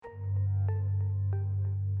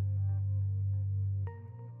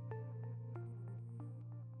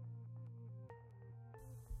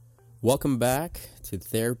Welcome back to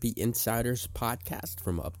Therapy Insiders podcast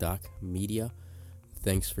from UpDoc Media.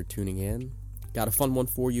 Thanks for tuning in. Got a fun one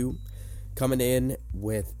for you coming in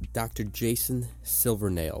with Dr. Jason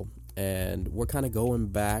Silvernail. And we're kind of going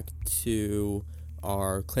back to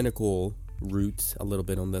our clinical roots a little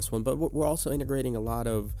bit on this one, but we're also integrating a lot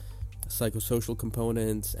of psychosocial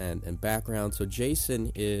components and background. So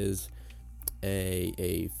Jason is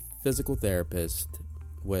a physical therapist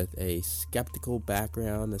with a skeptical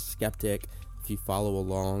background, a skeptic. If you follow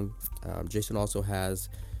along, Jason also has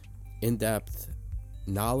in-depth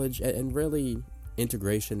knowledge and really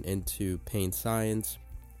integration into pain science,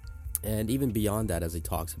 and even beyond that, as he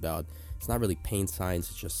talks about, it's not really pain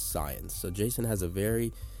science, it's just science. So Jason has a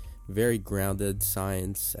very, very grounded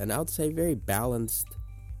science, and I would say very balanced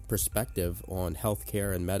perspective on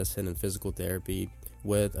healthcare and medicine and physical therapy,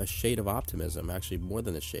 with a shade of optimism, actually more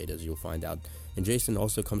than a shade, as you'll find out. And Jason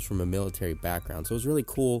also comes from a military background, so it was really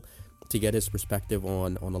cool to get his perspective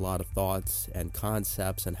on a lot of thoughts and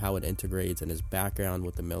concepts and how it integrates and his background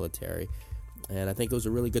with the military. And I think it was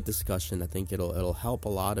a really good discussion. I think it'll help a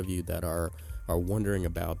lot of you that are wondering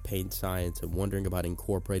about pain science and wondering about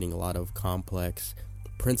incorporating a lot of complex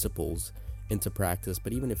principles into practice.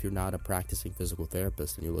 But even if you're not a practicing physical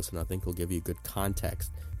therapist and you listen, I think it'll give you good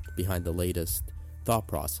context behind the latest thought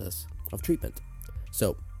process of treatment.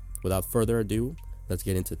 So, without further ado, let's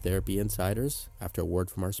get into Therapy Insiders after a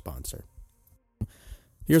word from our sponsor.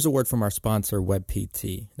 Here's a word from our sponsor,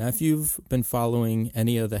 WebPT. Now, if you've been following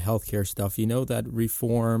any of the healthcare stuff, you know that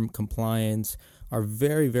reform, compliance are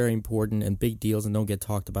very, very important and big deals and don't get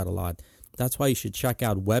talked about a lot. That's why you should check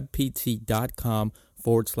out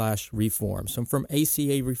webpt.com/reform. So from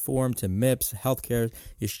ACA reform to MIPS, healthcare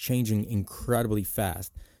is changing incredibly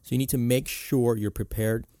fast. So you need to make sure you're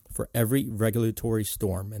prepared for every regulatory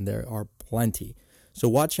storm, and there are plenty. So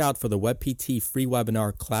watch out for the WebPT free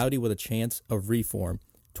webinar, Cloudy with a Chance of Reform,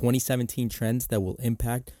 2017 Trends That Will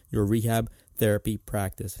Impact Your Rehab Therapy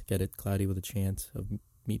Practice. Get it? Cloudy with a Chance of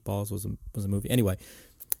Meatballs was a movie. Anyway,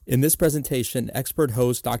 in this presentation, expert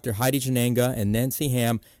hosts Dr. Heidi Jananga and Nancy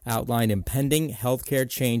Ham outline impending healthcare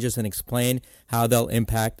changes and explain how they'll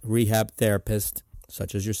impact rehab therapists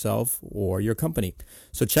such as yourself or your company.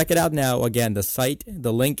 So check it out now. Again,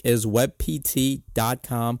 the link is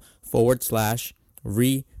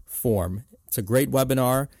webpt.com/reform. It's a great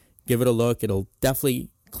webinar. Give it a look. It'll definitely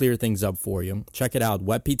clear things up for you. Check it out,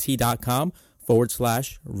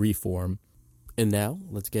 webpt.com/reform. And now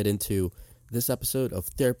let's get into this episode of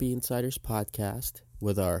Therapy Insiders podcast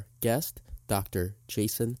with our guest, Dr.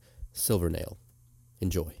 Jason Silvernail.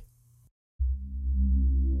 Enjoy.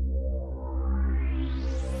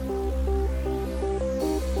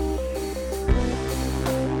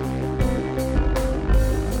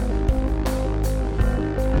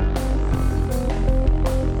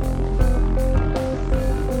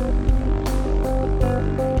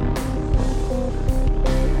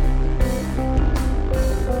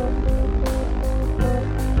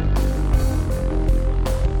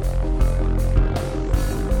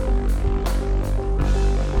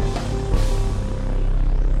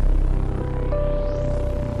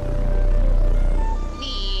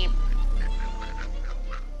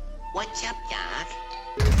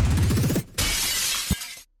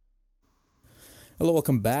 Hello,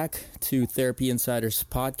 welcome back to Therapy Insiders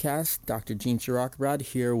podcast. Dr. Gene Chirakrad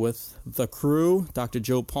here with the crew, Dr.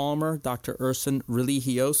 Joe Palmer, Dr. Urson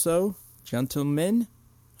Religioso. Gentlemen,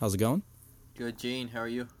 how's it going? Good, Gene. How are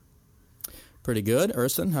you? Pretty good.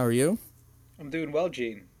 Urson, how are you? I'm doing well,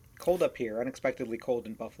 Gene. Cold up here, unexpectedly cold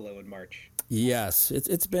in Buffalo in March. Yes,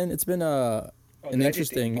 it's been an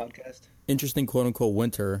interesting quote unquote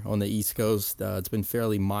winter on the East Coast. It's been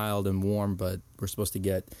fairly mild and warm, but we're supposed to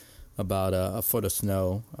get about a foot of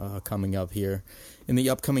snow coming up here in the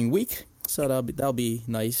upcoming week. So that'll be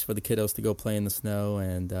nice for the kiddos to go play in the snow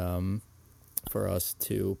and for us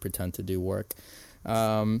to pretend to do work.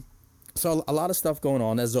 So a lot of stuff going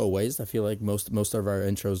on, as always. I feel like most of our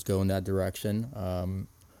intros go in that direction.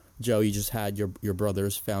 Joe, you just had your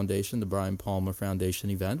brother's foundation, the Brian Palmer Foundation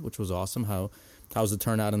event, which was awesome. How's the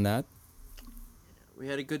turnout in that? We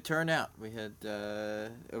had a good turnout. We had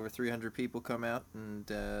over 300 people come out and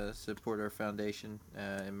support our foundation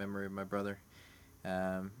in memory of my brother.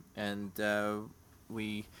 And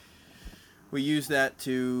we use that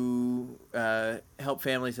to help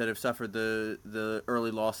families that have suffered the early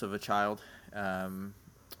loss of a child in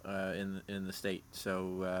the state.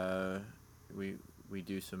 So we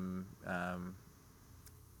do some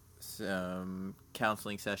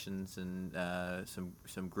counseling sessions and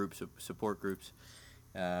some groups, support groups.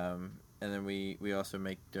 And then we also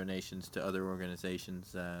make donations to other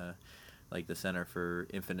organizations like the Center for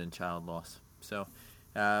Infant and Child Loss. So,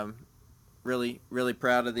 really, really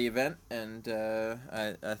proud of the event, and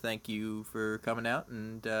I thank you for coming out,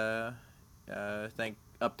 and thank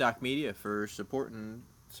UpDoc Media for supporting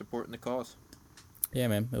the cause. Yeah,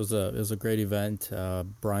 man, it was a great event.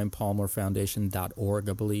 BryanPalmerFoundation.org,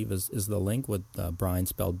 I believe, is the link, with Bryan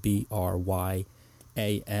spelled Bryan,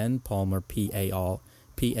 Palmer Palmer,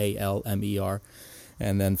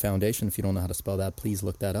 and then foundation. If you don't know how to spell that, please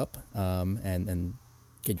look that up and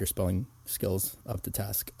get your spelling skills up to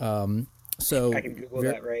task. So I can Google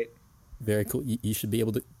that, right? Very cool. You should be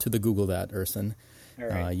able to Google that, Urson. All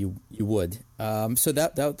right. You would. So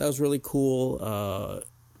that was really cool.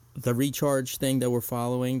 The recharge thing that we're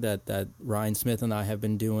following, that Ryan Smith and I have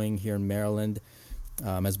been doing here in Maryland,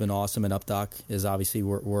 has been awesome. And UpDoc is obviously,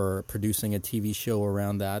 we're producing a TV show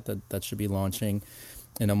around that should be launching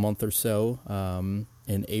in a month or so,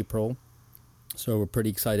 in April. So we're pretty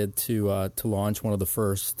excited to launch one of the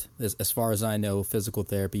first, as far as I know, physical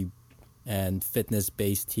therapy and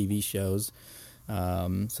fitness-based TV shows.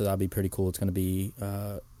 So that'll be pretty cool. It's going to be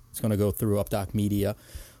it's going to go through UpDoc Media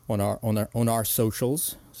on our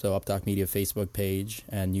socials. So UpDoc Media Facebook page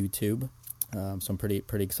and YouTube. So I'm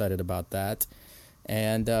pretty excited about that.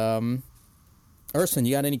 And Urson,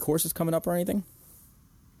 you got any courses coming up or anything?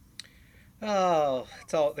 Oh,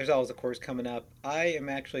 there's always a course coming up. I am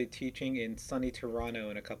actually teaching in sunny Toronto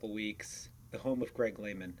in a couple weeks, the home of Greg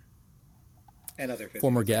Lehman and other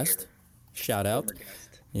former guest. Shout out. Former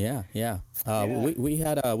guest. Yeah. We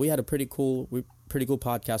had a pretty cool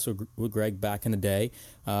podcast with Greg back in the day,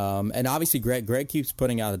 and obviously Greg keeps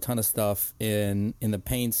putting out a ton of stuff in the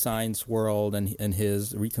pain science world and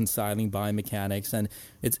his reconciling biomechanics, and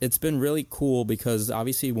it's been really cool because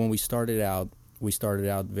obviously when we started out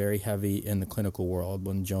very heavy in the clinical world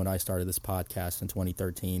when Joe and I started this podcast in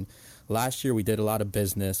 2013. Last year we did a lot of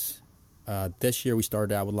business. This year we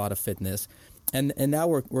started out with a lot of fitness, and now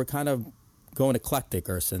we're kind of going eclectic,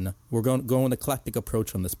 Urson. We're going eclectic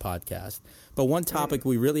approach on this podcast. But one topic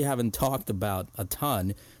we really haven't talked about a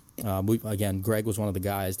ton, Greg was one of the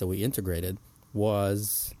guys that we integrated,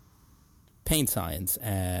 was pain science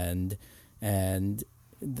and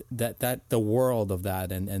that the world of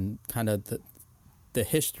that and kind of the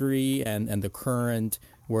history and the current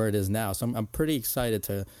where it is now. So I'm pretty excited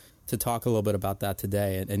to talk a little bit about that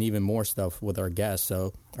today and even more stuff with our guests.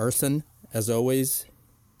 So Urson, as always,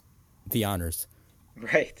 the honors.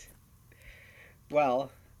 Right.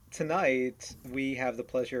 Well, tonight we have the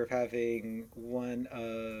pleasure of having one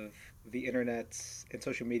of the internet's and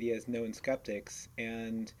social media's known skeptics,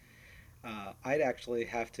 and I'd actually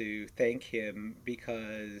have to thank him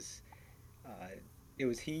because it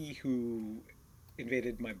was he who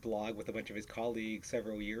invaded my blog with a bunch of his colleagues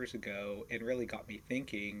several years ago and really got me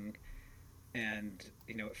thinking. And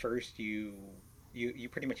at first you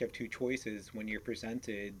pretty much have two choices when you're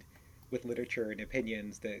presented with literature and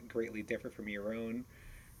opinions that greatly differ from your own.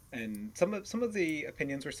 And some of the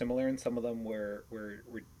opinions were similar, and some of them were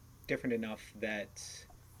different enough that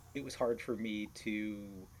it was hard for me to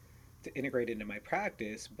integrate into my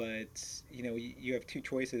practice. But you have two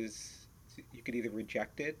choices. You could either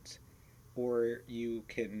reject it, or you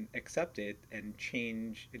can accept it and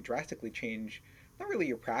drastically change not really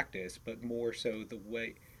your practice, but more so the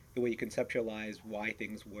way you conceptualize why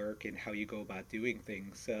things work and how you go about doing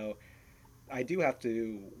things. So I do have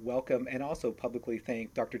to welcome and also publicly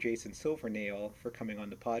thank Dr. Jason Silvernail for coming on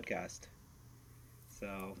the podcast.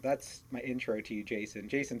 So that's my intro to you, Jason.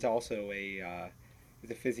 Jason's also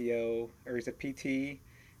he's a physio, or he's a PT,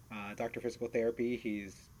 doctor of physical therapy.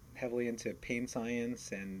 He's heavily into pain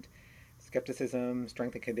science and skepticism,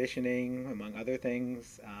 strength and conditioning, among other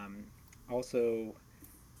things. Also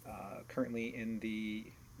currently in the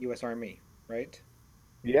U.S. Army, right?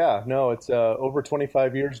 Yeah, no, it's over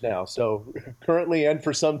 25 years now. So currently and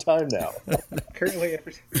for some time now.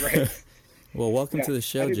 Right. Well, welcome to the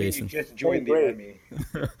show, Jason. You just joined the Army.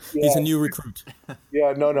 He's a new recruit.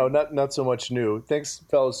 Yeah, no, not so much new. Thanks,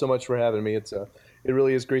 fellas, so much for having me. It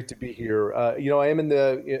really is great to be here. I am in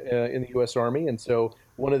the U.S. Army, and so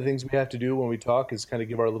one of the things we have to do when we talk is kind of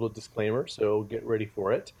give our little disclaimer. So get ready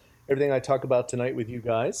for it. Everything I talk about tonight with you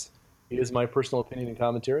guys is my personal opinion and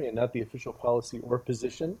commentary, and not the official policy or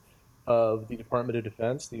position of the Department of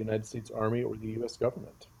Defense, the United States Army, or the U.S.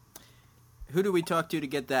 government. Who do we talk to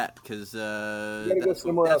get that? Because that's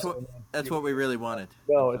what we really wanted.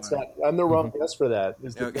 No, it's not. I'm the wrong guest for that.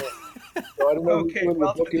 Okay. So I don't know who's doing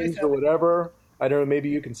the bookings or whatever. I don't know. Maybe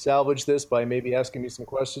you can salvage this by maybe asking me some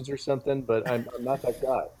questions or something, but I'm not that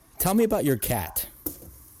guy. Tell me about your cat.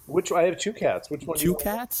 I have two cats. Which one? Two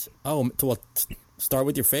cats? Oh, well, start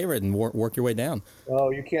with your favorite and work your way down.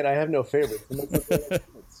 Oh, you can't. I have no favorites.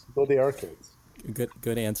 Well, they are kids.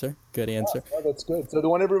 Good answer. Good answer. Oh, that's good. So the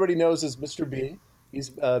one everybody knows is Mr. B. He's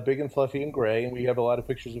big and fluffy and gray, and we have a lot of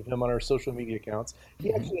pictures of him on our social media accounts.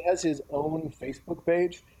 He actually has his own Facebook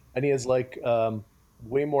page, and he has like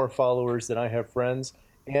way more followers than I have friends.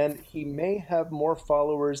 And he may have more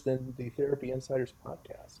followers than the Therapy Insiders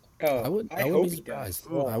podcast. Oh, I wouldn't be surprised.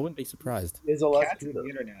 I wouldn't be surprised. There's a lot Cats to on the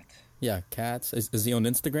internet. Yeah, cats. Is he on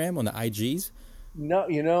Instagram, on the IGs?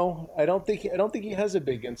 No, I don't think he has a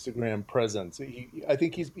big Instagram presence. I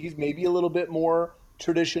think he's maybe a little bit more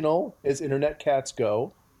traditional as internet cats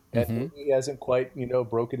go, and he hasn't quite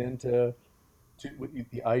broken into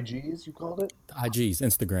the IGs. You called it The IGs,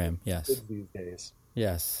 Instagram. Yes. These days.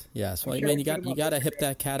 Yes. Well, man, you got to hip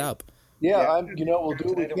that cat up. Yeah, we'll do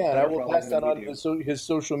what we can. I will pass that on to his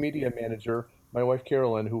social media manager, my wife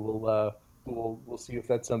Carolyn, who will see if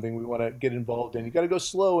that's something we want to get involved in. You got to go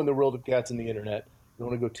slow in the world of cats and the internet. You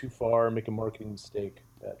don't want to go too far and make a marketing mistake.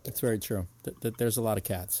 That's very true. There's a lot of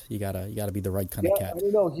cats. You gotta be the right kind of cat. I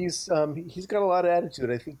don't know. He's got a lot of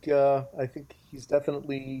attitude. I think he's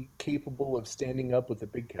definitely capable of standing up with the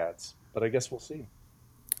big cats. But I guess we'll see.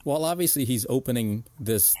 Well, obviously he's opening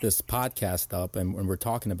this podcast up, and we're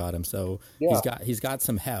talking about him, so he's got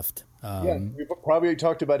some heft. We've probably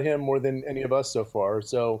talked about him more than any of us so far.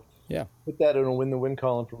 So put that in a win-the-win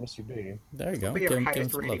column for Mr. B. There you go. It'll be our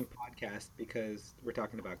highest rating podcast because we're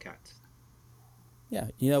talking about cats. Yeah,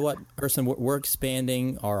 you know what, Urson, we're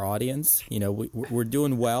expanding our audience. We're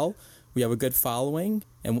doing well. We have a good following,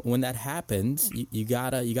 and when that happens, you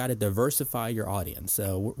gotta diversify your audience.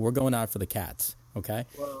 So we're going out for the cats. Okay.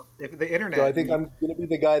 Well, if the internet. So I think I'm going to be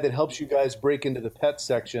the guy that helps you guys break into the pet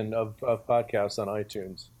section of podcasts on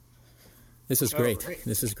iTunes. This is great.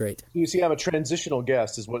 This is great. You see, I'm a transitional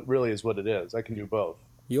guest. Is what it is. I can do both.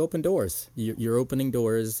 You open doors. You're opening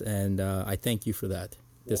doors, and I thank you for that.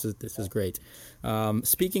 This is great.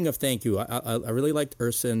 Speaking of thank you, I really liked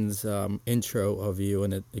Urson's intro of you,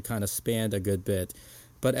 and it kind of spanned a good bit.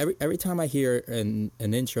 But every time I hear an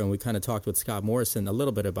intro, and we kind of talked with Scott Morrison a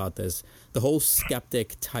little bit about this, the whole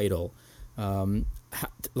Skeptic title,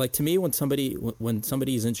 like to me, when somebody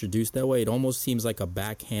is introduced that way, it almost seems like a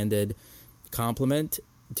backhanded compliment.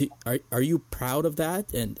 Are you proud of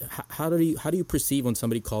that? And how do you perceive when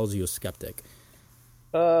somebody calls you a skeptic?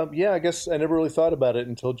 I guess I never really thought about it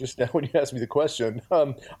until just now when you asked me the question.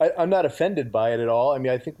 I'm not offended by it at all. I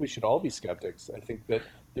mean, I think we should all be skeptics. I think that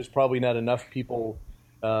there's probably not enough people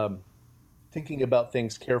thinking about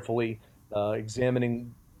things carefully,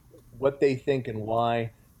 examining what they think and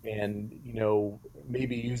why, and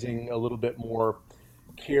maybe using a little bit more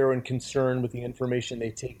care and concern with the information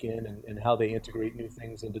they take in and how they integrate new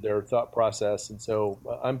things into their thought process. And so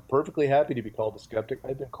I'm perfectly happy to be called a skeptic.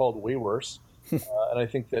 I've been called way worse, and I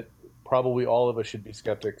think that probably all of us should be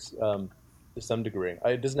skeptics to some degree.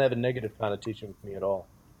 It doesn't have a negative connotation with me at all.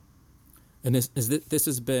 And this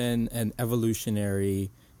has been an evolutionary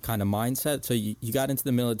kind of mindset. So you got into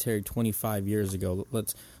the military 25 years ago.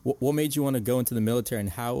 What made you want to go into the military, and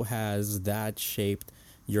how has that shaped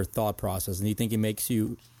your thought process? And do you think it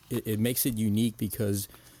makes it unique because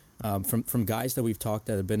from guys that we've talked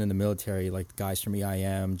that have been in the military, like guys from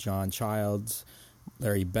EIM, John Childs,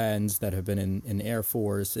 Larry Benz, that have been in Air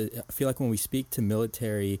Force, I feel like when we speak to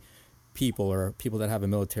military people or people that have a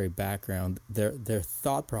military background, their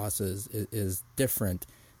thought process is different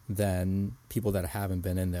than people that haven't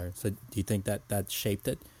been in there. So do you think that shaped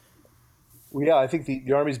it? Well, yeah, I think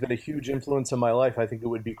the Army's been a huge influence on my life. I think it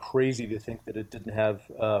would be crazy to think that it didn't have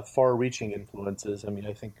far-reaching influences. I mean,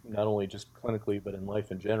 I think not only just clinically, but in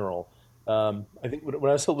life in general. I think when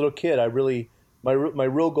I was a little kid, my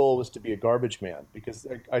real goal was to be a garbage man, because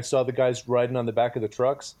I saw the guys riding on the back of the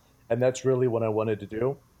trucks, and that's really what I wanted to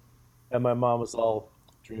do. And my mom was all,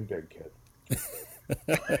 dream big, kid.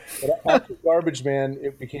 But after Garbage Man,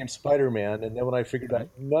 it became Spider-Man, and then when I figured out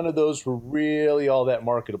none of those were really all that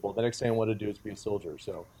marketable, the next thing I wanted to do is be a soldier.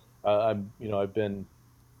 So I've been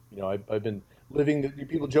living.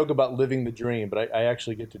 People joke about living the dream, but I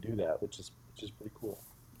actually get to do that, which is pretty cool.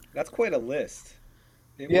 That's quite a list.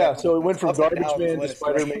 So it went from Garbage Man to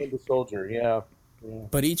Spider-Man to soldier. Yeah.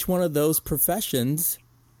 But each one of those professions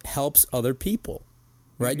helps other people,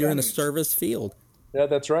 right? You're in a service field. Yeah,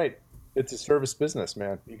 that's right. It's a service business,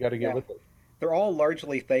 man. You got to get with it. They're all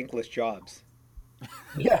largely thankless jobs.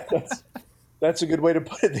 Yeah, that's a good way to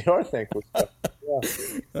put it. They are thankless.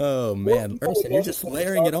 Yeah. Oh man, Urson, you're just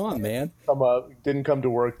layering it on, man. Didn't come to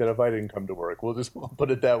work. That if I didn't come to work, we'll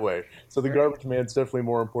put it that way. So the garbage man's definitely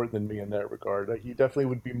more important than me in that regard. He definitely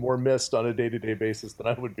would be more missed on a day-to-day basis than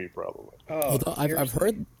I would be, probably. Although I've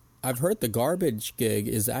I've heard the garbage gig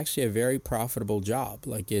is actually a very profitable job.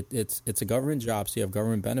 Like it's a government job, so you have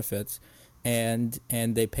government benefits, and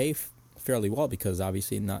they pay fairly well because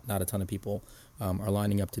obviously not a ton of people are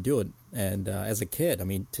lining up to do it. And as a kid, I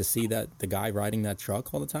mean, to see that the guy riding that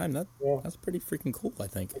truck all the time, that's pretty freaking cool, I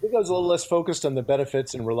think. I think I was a little less focused on the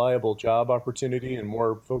benefits and reliable job opportunity and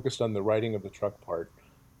more focused on the riding of the truck part.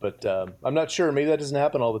 But I'm not sure. Maybe that doesn't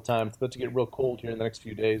happen all the time. It's about to get real cold here in the next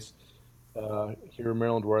few days here in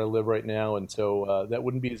Maryland where I live right now. And so that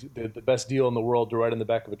wouldn't be the best deal in the world to ride in the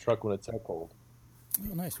back of a truck when it's that cold.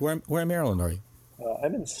 Oh, nice. Where in Maryland are you?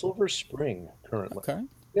 I'm in Silver Spring currently. Okay.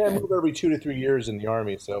 Yeah, I move every 2 to 3 years in the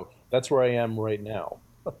Army, so that's where I am right now.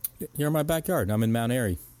 You're in my backyard. I'm in Mount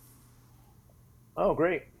Airy. Oh,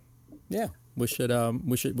 great. Yeah, we should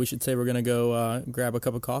say we're gonna go grab a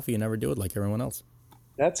cup of coffee and never do it like everyone else.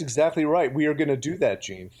 That's exactly right. We are going to do that,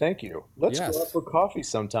 Gene. Thank you. Let's Yes. go out for coffee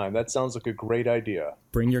sometime. That sounds like a great idea.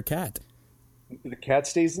 Bring your cat. The cat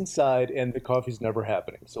stays inside, and the coffee's never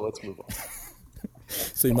happening. So let's move on.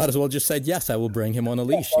 So you might as well just say yes. I will bring him on a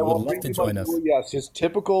leash. He would love to join us. Yes, his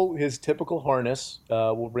typical harness.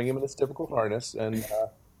 We'll bring him in his typical harness, and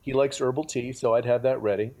he likes herbal tea, so I'd have that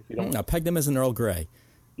ready. If you don't, Now peg them as an Earl Grey.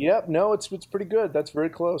 Yep, no, it's pretty good. That's very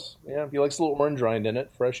close. Yeah, he likes a little orange rind in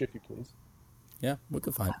it, fresh if you please. Yeah, we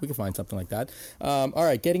could find something like that. All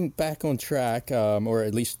right, getting back on track, or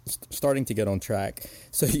at least starting to get on track.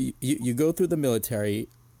 So you go through the military.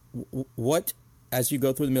 What, as you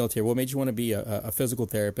go through the military, what made you want to be a physical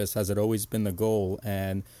therapist? Has it always been the goal?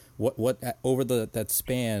 And what over that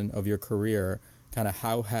span of your career, kind of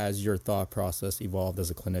how has your thought process evolved as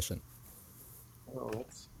a clinician? Oh,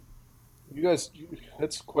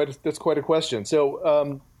 that's quite a question.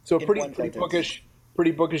 So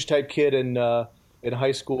pretty bookish type kid in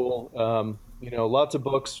high school. Lots of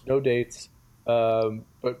books, no dates,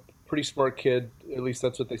 but pretty smart kid. At least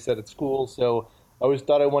that's what they said at school. So I always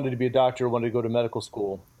thought I wanted to be a doctor, wanted to go to medical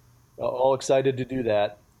school. All excited to do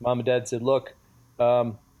that. Mom and Dad said, "Look,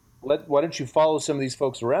 why don't you follow some of these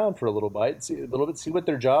folks around for a little bit, see what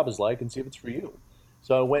their job is like, and see if it's for you."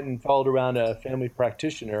 So I went and followed around a family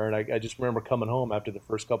practitioner, and I just remember coming home after the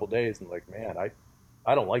first couple of days and like, man,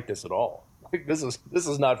 I don't like this at all. Like, this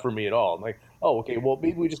is not for me at all. I'm like, oh, okay, well,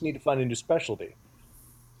 maybe we just need to find a new specialty.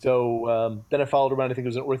 So then I followed around. I think it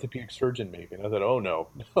was an orthopedic surgeon maybe. And I thought, oh, no,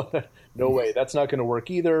 no way. That's not going to work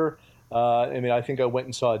either. I think I went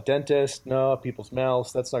and saw a dentist. No, people's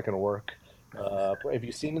mouths. That's not going to work. Have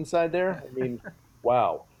you seen inside there? I mean,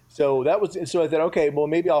 wow. So I thought, okay, well,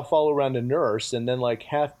 maybe I'll follow around a nurse. And then like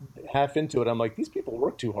half into it, I'm like, these people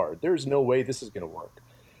work too hard. There's no way this is going to work.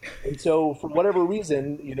 And so for whatever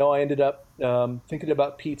reason, I ended up thinking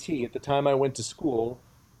about PT. At the time I went to school,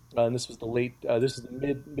 and this was the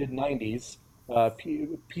mid-90s,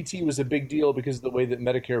 PT was a big deal because of the way that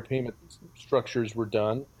Medicare payment structures were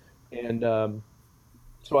done. And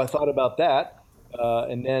so I thought about that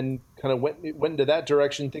and then kind of went into that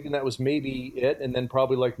direction thinking that was maybe it. And then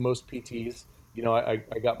probably like most PTs, I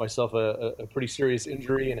got myself a pretty serious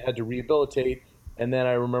injury and had to rehabilitate. And then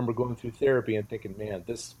I remember going through therapy and thinking, man,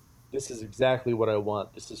 this is exactly what I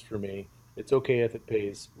want. This is for me. It's okay if it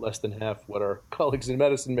pays less than half what our colleagues in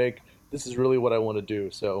medicine make. This is really what I want to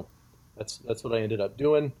do. So that's what I ended up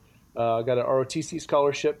doing. I got an ROTC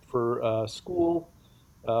scholarship for school.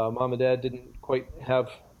 Mom and Dad didn't quite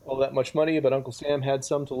have all that much money, but Uncle Sam had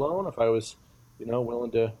some to loan if I was,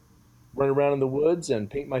 willing to run around in the woods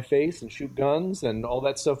and paint my face and shoot guns, and all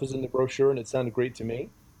that stuff was in the brochure, and it sounded great to me.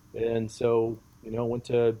 And so went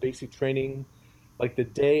to basic training like the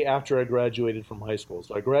day after I graduated from high school.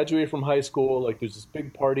 So I graduated from high school, like there's this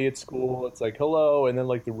big party at school. It's like, hello. And then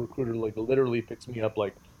like the recruiter like literally picks me up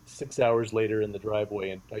like 6 hours later in the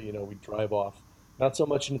driveway and, we drive off. Not so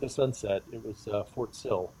much into the sunset. It was Fort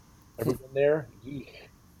Sill. Ever been there? Yeek,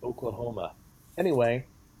 Oklahoma. Anyway,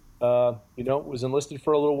 was enlisted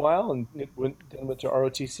for a little while and went to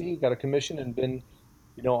ROTC, got a commission and been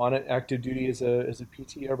on an active duty as a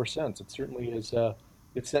PT ever since. It certainly is.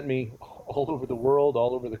 It sent me all over the world,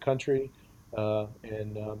 all over the country,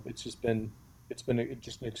 and it's been an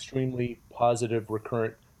extremely positive,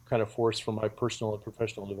 recurrent kind of force for my personal and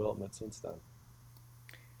professional development since then.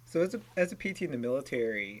 So as a PT in the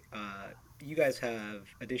military, you guys have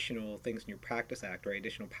additional things in your Practice Act, right?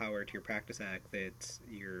 Additional power to your Practice Act that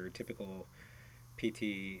your typical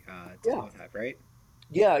PT does not have, right?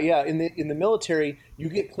 Yeah. In the military, you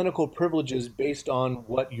get clinical privileges based on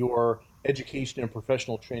what your education and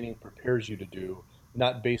professional training prepares you to do,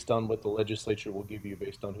 not based on what the legislature will give you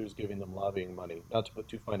based on who's giving them lobbying money, not to put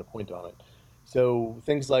too fine a point on it. So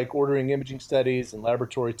things like ordering imaging studies and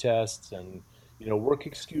laboratory tests and, work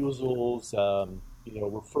excusals,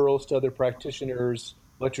 referrals to other practitioners,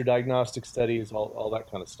 electrodiagnostic studies, all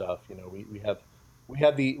that kind of stuff. We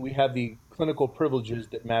have the clinical privileges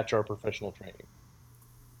that match our professional training,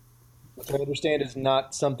 which I understand is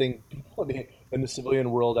not something people in the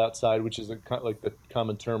civilian world outside, which is like the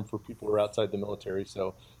common term for people who are outside the military.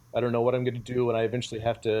 So I don't know what I'm going to do when I eventually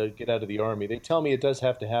have to get out of the Army. They tell me it does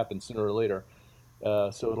have to happen sooner or later.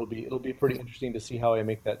 So it'll be pretty interesting to see how I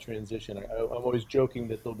make that transition. I'm always joking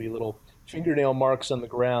that there'll be little fingernail marks on the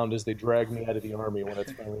ground as they drag me out of the Army when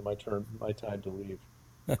it's finally my time to leave.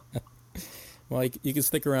 Well, you can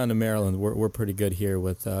stick around in Maryland. We're pretty good here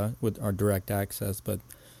with our direct access, but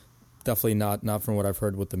definitely not from what I've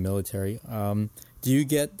heard with the military. Do you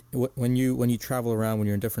get when you travel around, when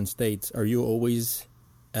you're in different states, are you always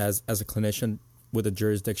as a clinician with the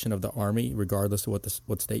jurisdiction of the Army, regardless of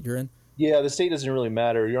what state you're in? Yeah, the state doesn't really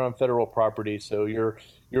matter. You're on federal property, so you're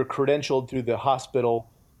credentialed through the hospital,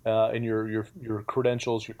 and your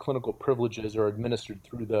credentials, your clinical privileges are administered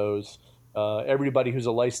through those. Everybody who's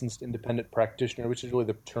a licensed independent practitioner, which is really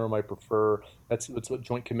the term I prefer, that's what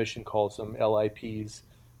Joint Commission calls them, LIPs.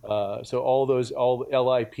 So all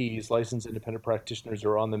LIPs, licensed independent practitioners,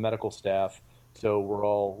 are on the medical staff. So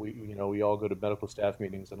we all go to medical staff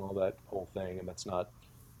meetings and all that whole thing, and that's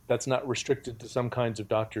not restricted to some kinds of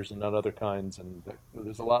doctors and not other kinds. And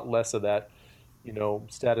there's a lot less of that,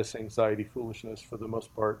 status anxiety foolishness for the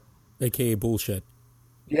most part. AKA bullshit.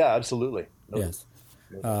 Yeah, absolutely. Yes.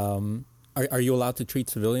 Are you allowed to treat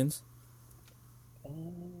civilians?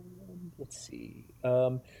 Let's see.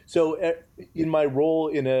 So in my role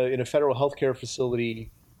in a federal healthcare facility,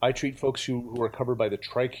 I treat folks who are covered by the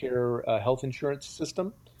TRICARE health insurance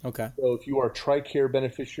system. Okay. So if you are a TRICARE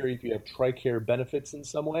beneficiary, if you have TRICARE benefits in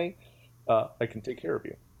some way, I can take care of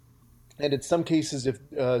you. And in some cases, if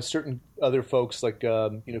certain other folks, like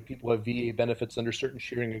people have VA benefits under certain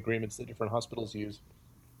sharing agreements that different hospitals use.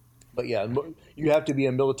 But yeah, you have to be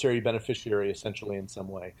a military beneficiary essentially in some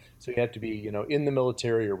way. So you have to be, in the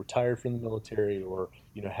military or retired from the military or,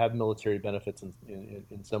 have military benefits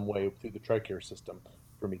in some way through the TRICARE system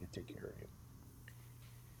for me to take care of you.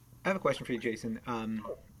 I have a question for you, Jason.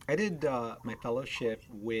 I did my fellowship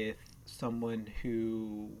with someone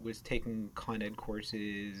who was taking Con Ed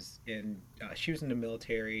courses, and she was in the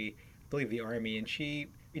military, I believe the Army, and she,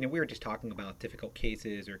 we were just talking about difficult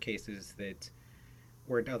cases or cases that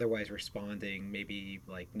weren't otherwise responding, maybe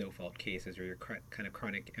like no-fault cases or your kind of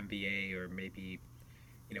chronic MVA or maybe,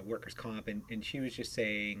 workers' comp, and she was just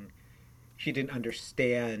saying she didn't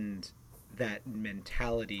understand that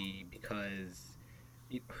mentality because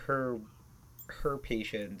her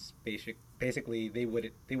patients basically they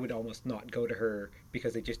would almost not go to her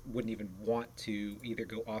because they just wouldn't even want to either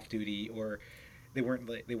go off duty, or they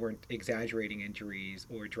weren't exaggerating injuries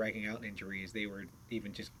or dragging out injuries. They were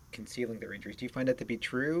even just concealing their injuries. Do you find that to be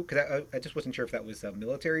true? Because I just wasn't sure if that was a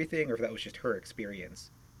military thing or if that was just her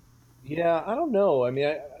experience. Yeah, I don't know. I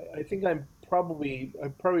mean, I think I'm probably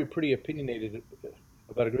pretty opinionated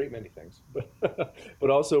about a great many things, but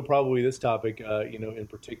also probably this topic, in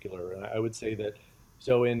particular. And I would say that,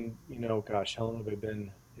 so in, how long have I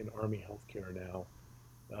been in Army healthcare now?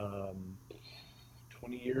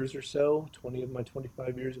 20 years or so. 20 of my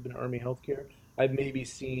 25 years have been in Army healthcare. I've maybe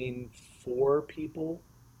seen 4 people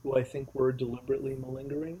who I think were deliberately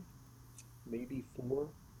malingering, maybe 4.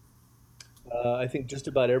 I think just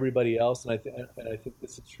about everybody else, and I think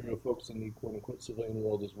this is true of folks in the quote-unquote civilian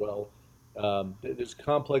world as well. There's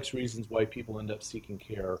complex reasons why people end up seeking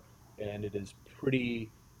care, and it is pretty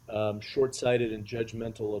short-sighted and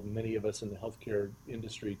judgmental of many of us in the healthcare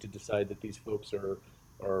industry to decide that these folks are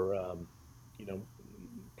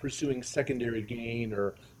pursuing secondary gain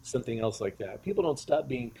or something else like that. People don't stop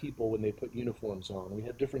being people when they put uniforms on. We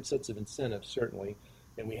have different sets of incentives, certainly,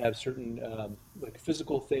 and we have certain like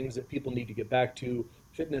physical things that people need to get back to,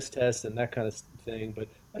 fitness tests and that kind of thing. But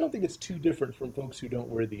I don't think it's too different from folks who don't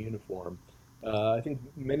wear the uniform. I think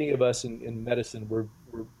many of us in medicine, we're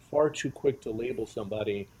far too quick to label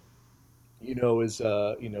somebody, as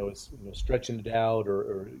stretching it out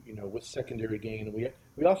or with secondary gain. And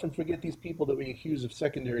we often forget these people that we accuse of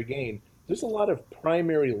secondary gain. There's a lot of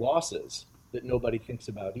primary losses that nobody thinks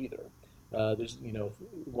about either. There's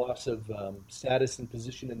loss of status and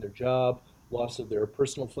position in their job, loss of their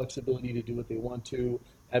personal flexibility to do what they want to,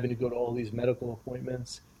 having to go to all these medical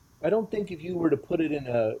appointments. I don't think if you were to put it in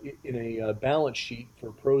a balance sheet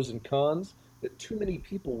for pros and cons, that too many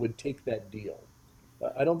people would take that deal.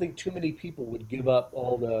 I don't think too many people would give up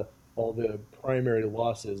all the primary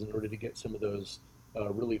losses in order to get some of those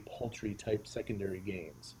really paltry type secondary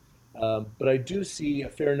gains. But I do see a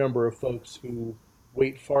fair number of folks who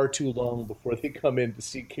wait far too long before they come in to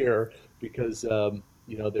seek care because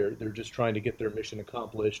they're just trying to get their mission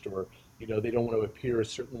accomplished, or they don't want to appear a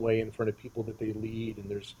certain way in front of people that they lead, and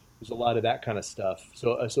there's a lot of that kind of stuff.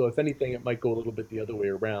 So if anything, it might go a little bit the other way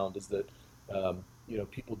around, is that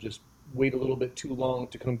people just wait a little bit too long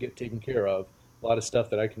to come get taken care of. A lot of stuff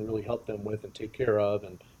that I can really help them with and take care of,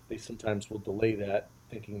 and they sometimes will delay that,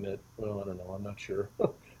 thinking that, well, I don't know, I'm not sure.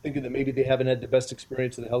 Thinking that maybe they haven't had the best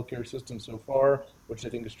experience of the healthcare system so far, which I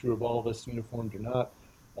think is true of all of us, uniformed or not,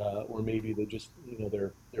 or maybe they just,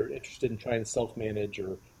 they're interested in trying to self-manage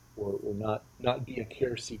or not be a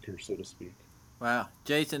care seeker, so to speak. Wow,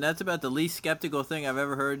 Jason, that's about the least skeptical thing I've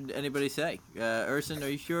ever heard anybody say. Urson, are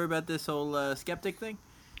you sure about this whole skeptic thing?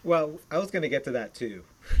 Well, I was going to get to that too.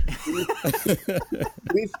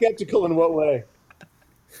 Least skeptical in what way?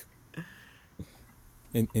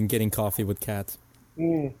 In getting coffee with cats.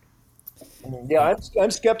 Yeah, I'm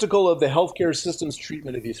skeptical of the healthcare system's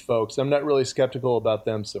treatment of these folks. I'm not really skeptical about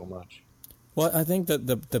them so much. Well, I think that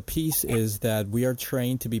the piece is that we are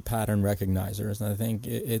trained to be pattern recognizers, and I think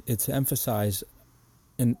it's emphasized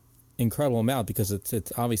an incredible amount because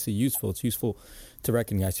it's obviously useful. It's useful to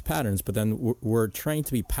recognize patterns, but then we're trained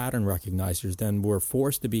to be pattern recognizers. Then we're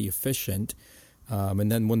forced to be efficient.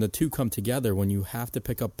 And then when the two come together, when you have to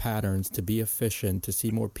pick up patterns to be efficient, to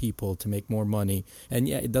see more people, to make more money, and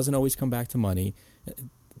yeah, it doesn't always come back to money.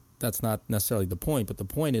 That's not necessarily the point, but the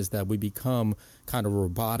point is that we become kind of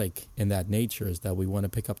robotic in that nature, is that we want to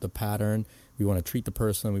pick up the pattern, we want to treat the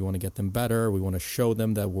person, we want to get them better, we want to show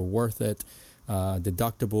them that we're worth it,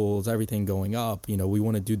 deductibles, everything going up. We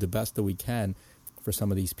want to do the best that we can for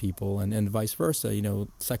some of these people, and vice versa.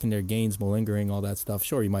 Secondary gains, malingering, all that stuff.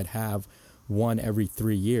 Sure, you might have one every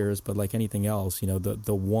 3 years, but like anything else,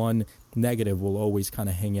 the one negative will always kind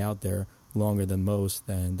of hang out there longer than most.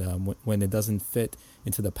 And when it doesn't fit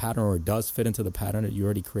into the pattern, or it does fit into the pattern that you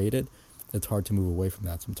already created, it's hard to move away from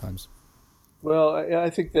that sometimes. Well, I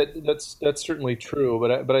think that's certainly true,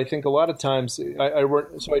 but I think a lot of times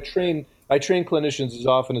I train clinicians as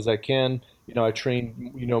often as I can. I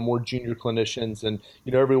train more junior clinicians, and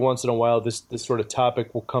every once in a while this sort of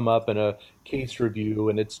topic will come up in a case review,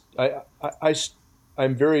 and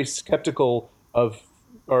I'm very skeptical of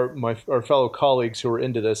our fellow colleagues who are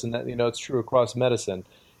into this, and that it's true across medicine.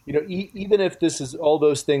 Even if all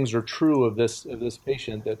those things are true of this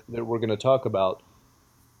patient that we're going to talk about,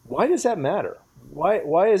 why does that matter?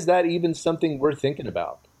 Why is that even something we're thinking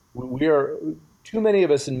about? We are, too many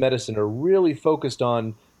of us in medicine are really focused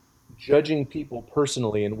on judging people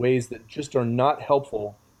personally in ways that just are not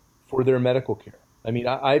helpful for their medical care. I mean,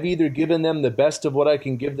 I've either given them the best of what I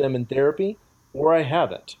can give them in therapy, or I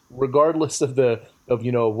haven't, regardless of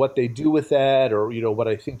what they do with that, or what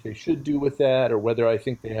I think they should do with that, or whether I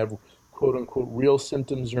think they have quote unquote real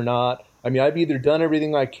symptoms or not. I mean, I've either done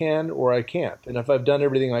everything I can or I can't. And if I've done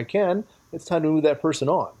everything I can, it's time to move that person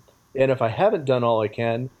on. And if I haven't done all I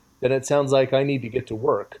can, then it sounds like I need to get to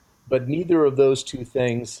work. But neither of those two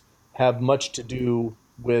things have much to do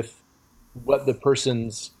with what the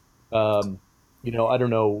person's, whether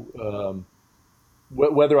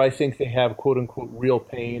I think they have quote unquote real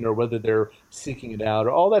pain, or whether they're seeking it out,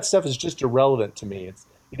 or all that stuff is just irrelevant to me.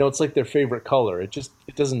 It's like their favorite color. It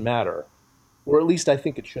doesn't matter, or at least I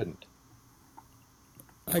think it shouldn't.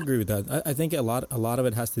 I agree with that. I think a lot of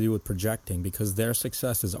it has to do with projecting, because their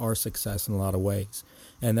success is our success in a lot of ways.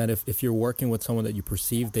 And that if you're working with someone that you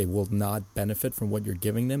perceive they will not benefit from what you're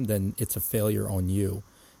giving them, then it's a failure on you.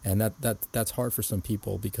 And that's hard for some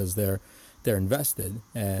people because they're invested.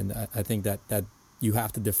 And I think that you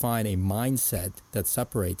have to define a mindset that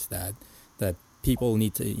separates that people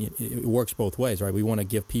need to, it works both ways, right? We want to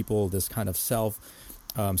give people this kind of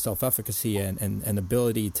self-efficacy and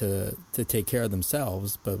ability to take care of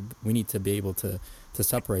themselves, but we need to be able to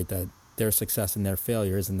separate that their success and their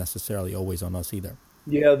failure isn't necessarily always on us either.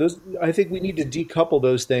 Yeah, I think we need to decouple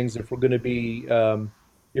those things if we're going to be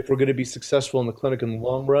successful in the clinic in the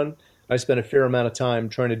long run. I spent a fair amount of time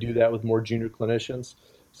trying to do that with more junior clinicians.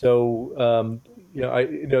 So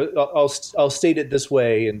I'll state it this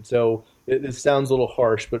way, and so it sounds a little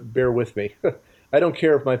harsh, but bear with me. I don't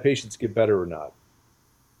care if my patients get better or not.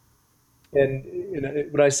 And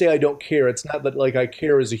when I say I don't care, it's not that like I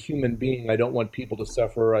care as a human being. I don't want people to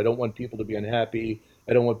suffer. I don't want people to be unhappy.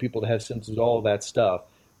 I don't want people to have symptoms, all of that stuff.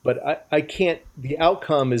 But I can't, the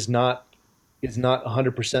outcome is not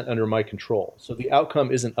 100% under my control. So the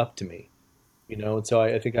outcome isn't up to me, And so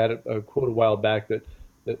I think I had a quote a while back that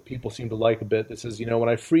people seem to like a bit that says, when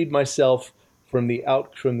I freed myself from the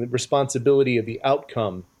responsibility of the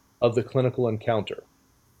outcome of the clinical encounter,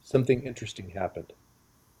 something interesting happened.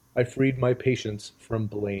 I freed my patients from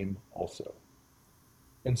blame also.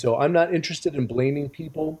 And so I'm not interested in blaming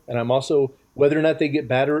people. And I'm also, whether or not they get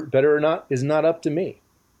better or not is not up to me.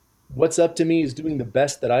 What's up to me is doing the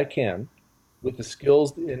best that I can with the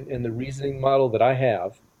skills and the reasoning model that I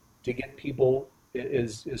have to get people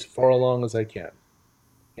as far along as I can.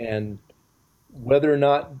 And whether or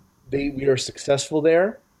not we are successful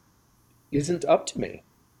there isn't up to me.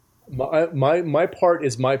 My part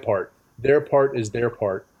is my part. Their part is their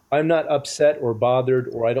part. I'm not upset or bothered,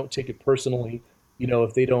 or I don't take it personally,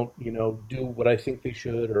 if they don't, do what I think they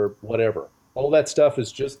should or whatever. All that stuff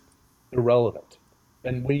is just irrelevant.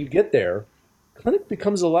 And when you get there, clinic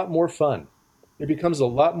becomes a lot more fun. It becomes a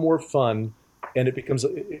lot more fun, and it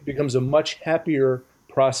becomes a much happier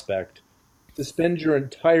prospect to spend your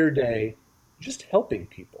entire day just helping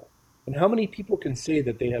people. And how many people can say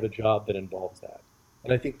that they have a job that involves that?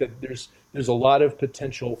 And I think that there's a lot of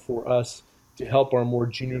potential for us to help our more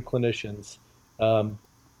junior clinicians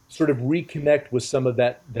sort of reconnect with some of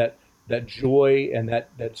that joy and that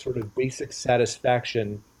sort of basic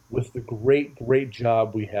satisfaction with the great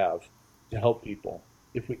job we have to help people,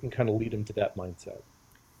 if we can kind of lead them to that mindset.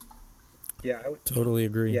 Yeah, I would totally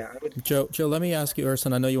agree. Yeah, I would. Joe, let me ask you,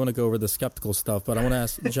 Urson. I know you want to go over the skeptical stuff, but I want to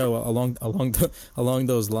ask Joe along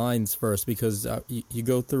those lines first, because you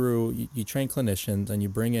go through, you train clinicians and you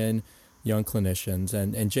bring in young clinicians,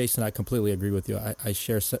 and Jason, I completely agree with you. I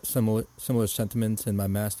share similar sentiments in my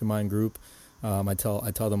mastermind group. I tell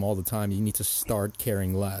them all the time, you need to start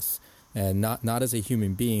caring less. And not as a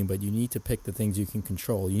human being, but you need to pick the things you can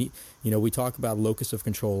control. We talk about locus of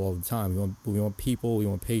control all the time. We want people, we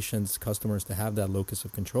want patients, customers to have that locus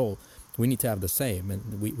of control. We need to have the same,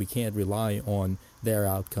 and we can't rely on their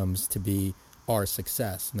outcomes to be our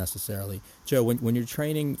success necessarily. Joe, when you're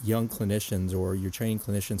training young clinicians, or you're training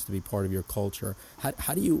clinicians to be part of your culture,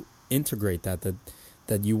 how do you integrate that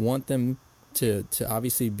you want them to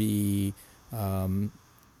obviously be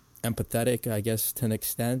empathetic, I guess, to an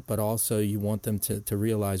extent, but also you want them to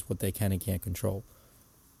realize what they can and can't control?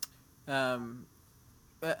 I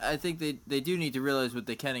think they do need to realize what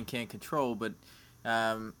they can and can't control, but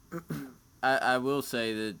I will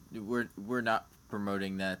say that we're not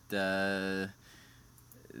promoting that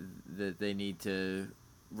that they need to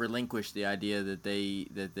relinquish the idea that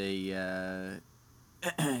that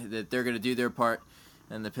they're going to do their part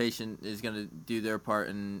and the patient is going to do their part,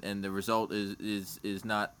 and the result is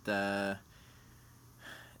not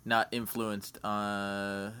influenced,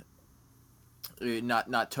 not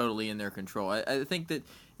totally in their control. I think that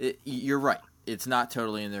you're right. It's not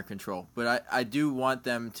totally in their control, but I do want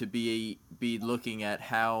them to be looking at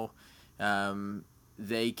how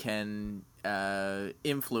they can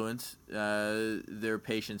influence their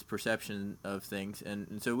patient's perception of things,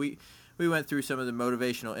 and so we went through some of the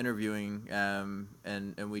motivational interviewing, and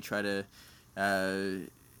we try to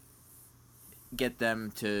get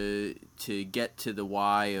them to get to the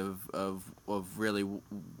why of really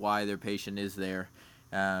why their patient is there,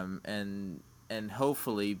 and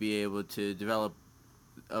hopefully be able to develop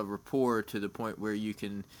a rapport to the point where you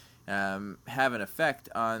can have an effect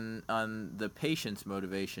on the patient's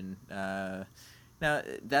motivation. Now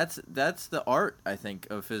that's the art, I think,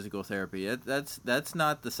 of physical therapy. That's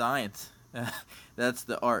not the science. That's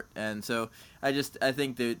the art. And so I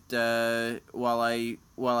think that while I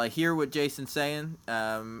hear what Jason's saying,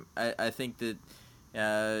 I think that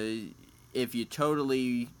if you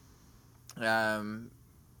totally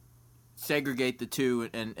segregate the two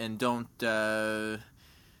and don't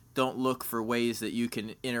look for ways that you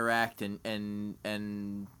can interact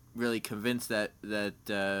and really convince that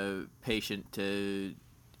patient to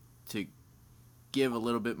give a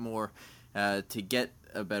little bit more to get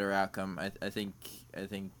a better outcome. I think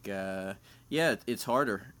it's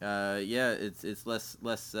harder. It's less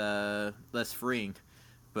freeing,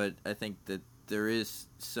 but I think that there is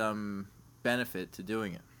some benefit to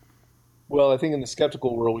doing it. Well, I think in the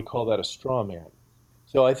skeptical world we call that a straw man.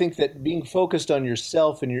 So I think that being focused on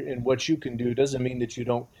yourself and what you can do doesn't mean that you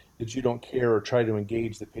don't care or try to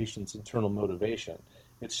engage the patient's internal motivation.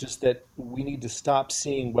 It's just that we need to stop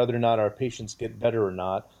seeing whether or not our patients get better or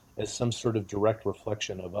not as some sort of direct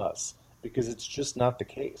reflection of us, because it's just not the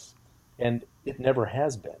case, and it never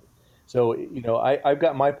has been. So I've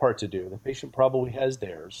got my part to do. The patient probably has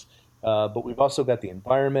theirs, but we've also got the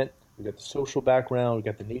environment, we've got the social background, we've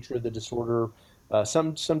got the nature of the disorder.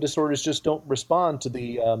 Some disorders just don't respond to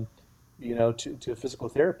the to physical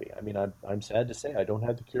therapy. I mean, I'm sad to say I don't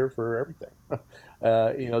have the cure for everything.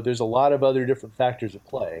 There's a lot of other different factors at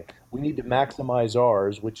play. We need to maximize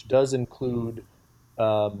ours, which does include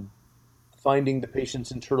finding the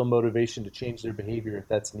patient's internal motivation to change their behavior if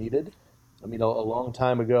that's needed. I mean, a long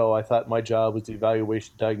time ago, I thought my job was the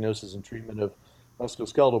evaluation, diagnosis, and treatment of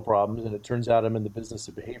musculoskeletal problems, and it turns out I'm in the business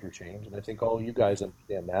of behavior change, and I think all you guys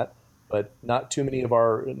understand that, but not too many of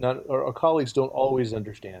our colleagues don't always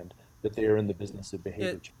understand that they are in the business of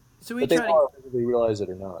behavior change. So we but they try are, whether they realize it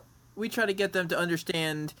or not. we try to get them to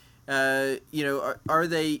understand. Are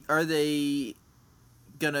they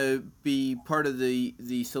gonna be part of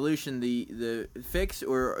the solution, the fix,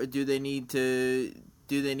 or do they need to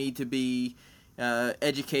be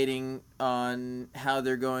educating on how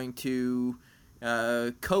they're going to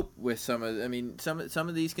cope with some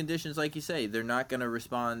of these conditions? Like you say, they're not going to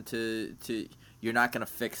respond to you're not going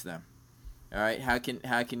to fix them. All right, how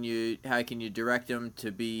can you direct them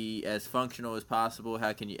to be as functional as possible?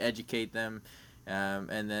 How can you educate them,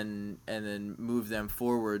 and then move them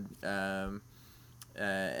forward? And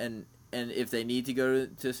if they need to go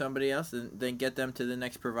to somebody else, then get them to the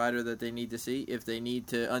next provider that they need to see. If they need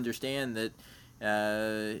to understand that,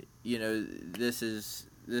 this is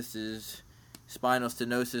spinal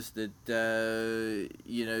stenosis, that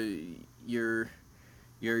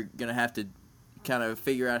you're gonna have to kind of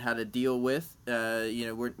figure out how to deal with.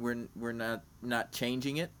 We're not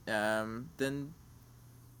changing it. Then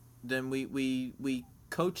we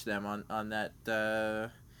coach them on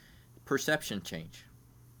that perception change.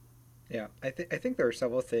 Yeah, I think there are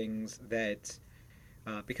several things that,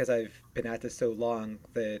 because I've been at this so long,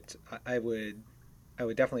 that I would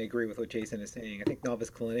definitely agree with what Jason is saying. I think novice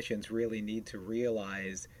clinicians really need to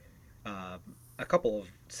realize a couple of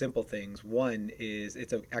simple things. One is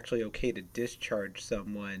it's actually okay to discharge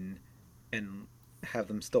someone and have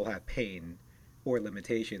them still have pain or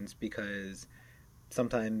limitations, because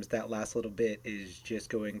sometimes that last little bit is just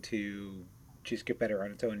going to just get better on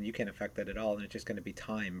its own, and you can't affect that at all, and it's just going to be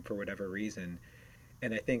time for whatever reason.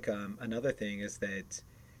 And I think another thing is that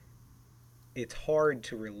it's hard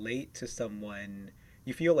to relate to someone.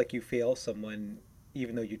 You feel like you fail someone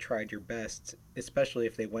even though you tried your best, especially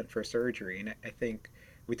if they went for surgery. And I think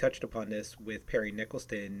we touched upon this with Perry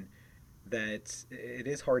Nicholson, that it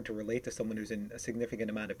is hard to relate to someone who's in a significant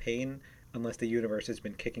amount of pain unless the universe has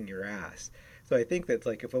been kicking your ass. So I think that's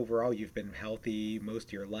like, if overall you've been healthy most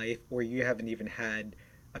of your life, or you haven't even had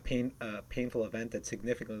a painful event that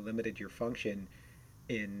significantly limited your function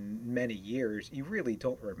in many years, you really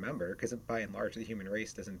don't remember, because by and large the human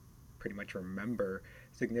race doesn't pretty much remember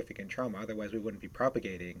significant trauma, otherwise we wouldn't be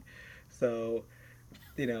propagating. So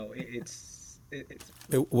it's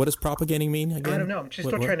what does propagating mean again? I don't know, I'm just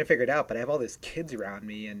still trying to figure it out, but I have all these kids around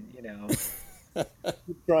me, and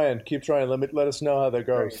keep trying. Let us know how that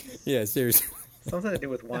goes. Right. Yeah, seriously. Something to do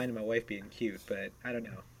with wine and my wife being cute, but I don't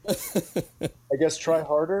know. I guess try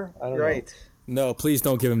harder. I don't know. Right. No, please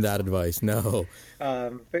don't give him that advice. No.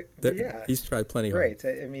 But yeah, he's tried plenty. Right.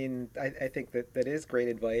 I mean, I think that is great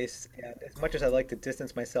advice. And as much as I like to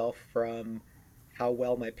distance myself from how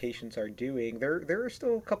well my patients are doing, there are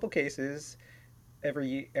still a couple cases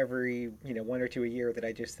every 1 or 2 a year that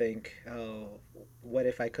I just think, oh, what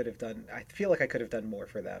if I could have done? I feel like I could have done more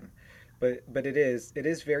for them. But it is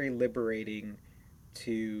very liberating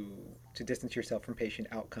to distance yourself from patient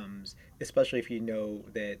outcomes, especially if you know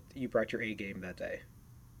that you brought your A game that day.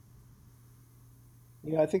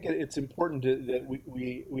 Yeah, I think it's important that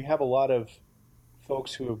we have a lot of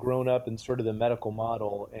folks who have grown up in sort of the medical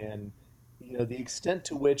model, and the extent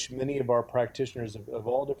to which many of our practitioners of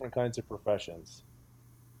all different kinds of professions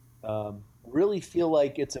really feel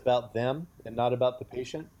like it's about them and not about the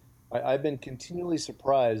patient. I've been continually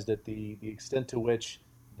surprised at the extent to which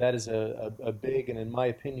that is a big and, in my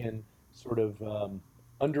opinion, sort of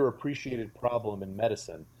underappreciated problem in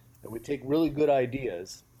medicine. That we take really good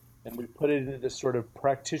ideas and we put it into this sort of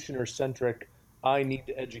practitioner-centric, I need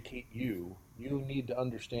to educate you, you need to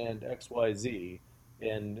understand X, Y, Z,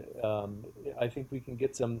 and I think we can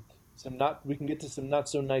get to some not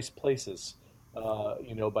so nice places,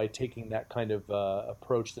 by taking that kind of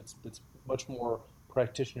approach that's much more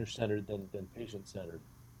practitioner-centered than patient-centered.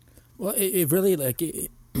 Well, it really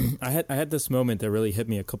I had this moment that really hit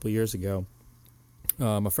me a couple of years ago.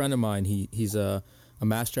 A friend of mine, he's a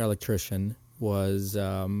master electrician, was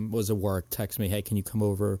at work, texted me, hey, can you come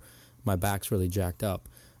over? My back's really jacked up.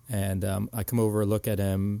 And I come over, look at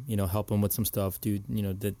him, help him with some stuff. Dude,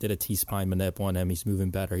 did a T-spine manip on him. He's moving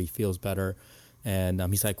better. He feels better. And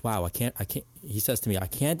he's like, wow, I can't. He says to me, I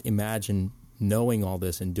can't imagine knowing all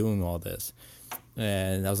this and doing all this.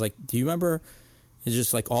 And I was like, do you remember? It's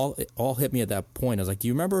just like all hit me at that point. I was like, do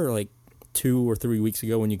you remember like 2 or 3 weeks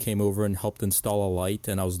ago when you came over and helped install a light,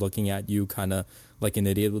 and I was looking at you kind of like an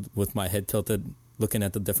idiot with my head tilted, looking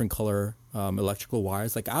at the different color electrical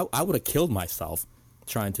wires? Like I would have killed myself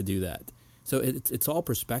trying to do that. So it's all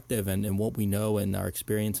perspective and what we know and our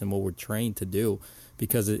experience and what we're trained to do,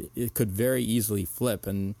 because it could very easily flip.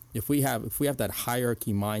 And if we have that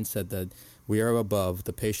hierarchy mindset that we are above,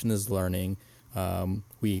 the patient is learning,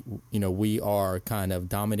 we are kind of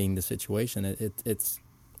dominating the situation.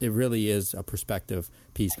 It really is a perspective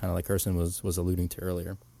piece, kind of like Kirsten was alluding to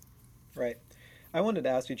earlier. Right. I wanted to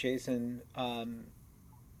ask you, Jason,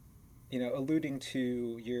 alluding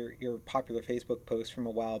to your popular Facebook post from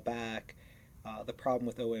a while back, the problem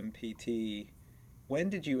with OMPT, when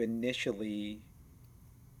did you initially,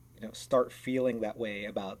 start feeling that way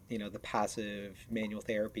about, the passive manual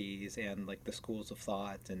therapies and like the schools of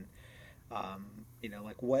thought, and,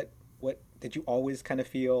 what did you always kind of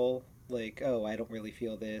feel like, oh, I don't really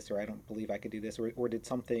feel this, or I don't believe I could do this, or did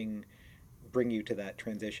something bring you to that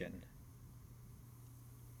transition?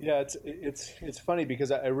 Yeah, it's funny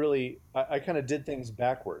because I kind of did things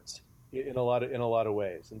backwards in a lot of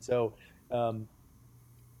ways, and so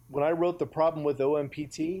when I wrote The Problem with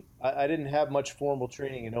OMPT, I didn't have much formal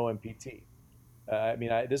training in OMPT.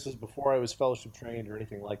 This was before I was fellowship trained or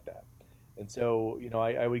anything like that, and so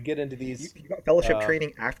I would get into these. You got fellowship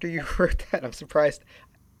training after you wrote that? I'm surprised.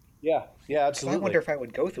 Yeah, absolutely. I wonder if I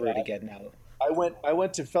would go through it again now. I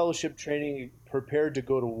went to fellowship training prepared to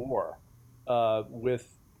go to war,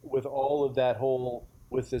 with all of that whole,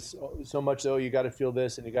 with this so much, you got to feel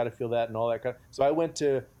this and you got to feel that and all that kind of. So I went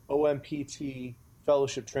to OMPT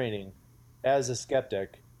fellowship training as a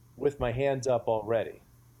skeptic with my hands up already.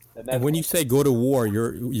 And when you say go to war,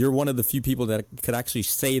 you're one of the few people that could actually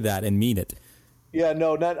say that and mean it. Yeah,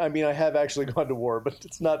 no, not. I mean, I have actually gone to war, but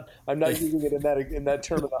it's not. I'm not using it in that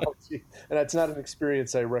terminology, and that's not an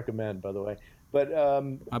experience I recommend, by the way. But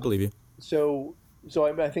I believe you. So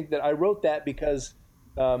I think that I wrote that because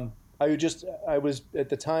I was at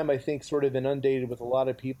the time, I think, sort of inundated with a lot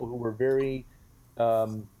of people who were very,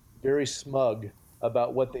 very smug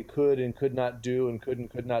about what they could and could not do and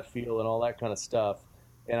could not feel and all that kind of stuff.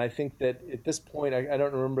 And I think that at this point, I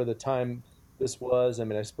don't remember the time this was. I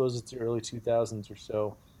mean, I suppose it's the early 2000s or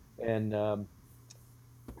so. And,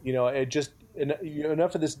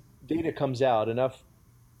 enough of this data comes out, enough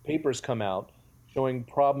papers come out showing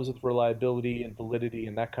problems with reliability and validity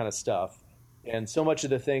and that kind of stuff. And so much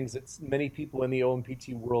of the things that many people in the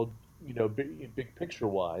OMPT world, big picture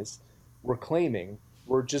wise, were claiming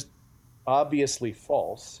were just obviously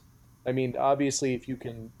false. I mean, obviously, if you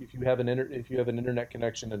have an internet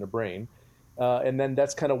connection and a brain, and then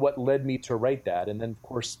that's kind of what led me to write that. And then, of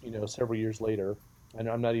course, several years later, and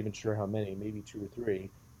I'm not even sure how many, maybe 2 or 3,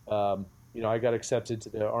 I got accepted to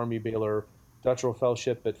the Army Baylor Doctoral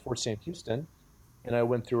Fellowship at Fort Sam Houston, and I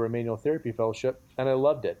went through a manual therapy fellowship, and I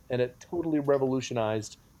loved it. And it totally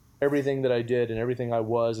revolutionized everything that I did and everything I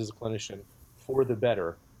was as a clinician for the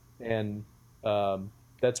better. And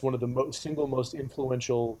that's one of the single most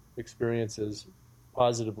influential experiences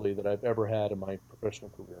positively that I've ever had in my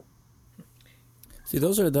professional career. See,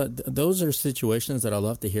 those are situations that I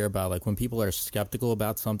love to hear about, like when people are skeptical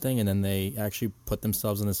about something and then they actually put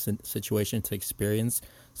themselves in a situation to experience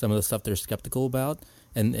some of the stuff they're skeptical about.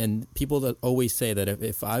 And people that always say that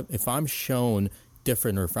if I'm shown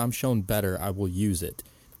different or if I'm shown better, I will use it.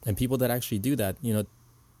 And people that actually do that,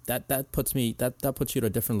 that puts you to a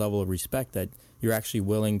different level of respect, that you're actually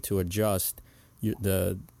willing to adjust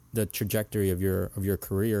the trajectory of your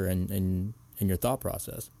career and your thought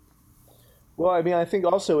process. Well, I mean, I think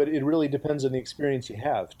also it really depends on the experience you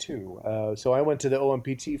have too. So I went to the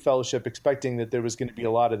OMPT fellowship expecting that there was going to be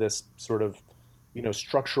a lot of this sort of,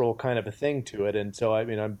 structural kind of a thing to it. And so, I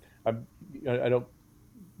mean, I don't.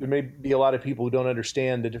 There may be a lot of people who don't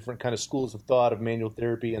understand the different kind of schools of thought of manual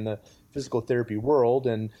therapy and the physical therapy world.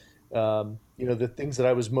 And the things that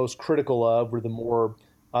I was most critical of were the more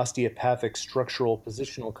osteopathic, structural,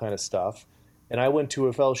 positional kind of stuff. And I went to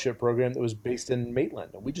a fellowship program that was based in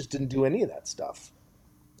Maitland, and we just didn't do any of that stuff.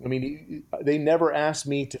 I mean, they never asked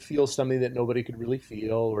me to feel something that nobody could really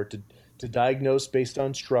feel, or to diagnose based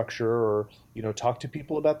on structure, or talk to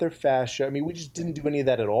people about their fascia. I mean, we just didn't do any of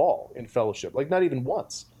that at all in fellowship, like not even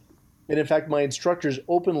once. And in fact, my instructors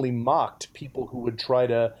openly mocked people who would try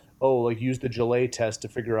to use the Gillet test to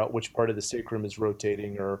figure out which part of the sacrum is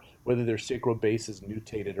rotating, or whether their sacral base is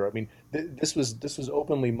mutated. Or this was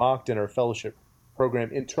openly mocked in our fellowship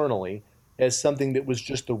program internally as something that was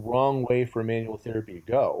just the wrong way for manual therapy to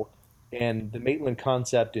go. And the Maitland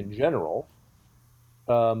concept in general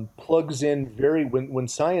plugs in when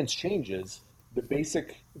science changes, the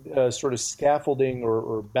basic sort of scaffolding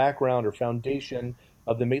or background or foundation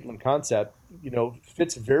of the Maitland concept,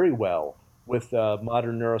 fits very well with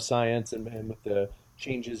modern neuroscience and with the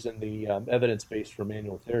changes in the evidence base for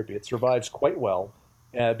manual therapy. It survives quite well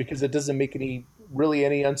because it doesn't make any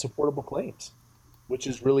unsupportable claims, which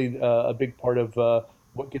is really a big part of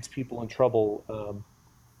what gets people in trouble,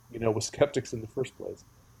 with skeptics in the first place.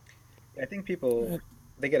 I think people,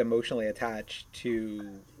 they get emotionally attached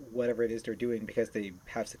to whatever it is they're doing because they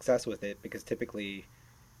have success with it, because typically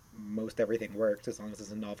most everything works as long as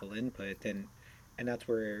it's a novel input, and that's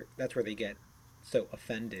where they get so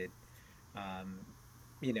offended, and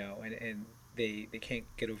they can't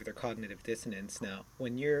get over their cognitive dissonance. Now,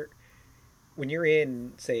 when you're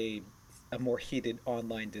in, say, a more heated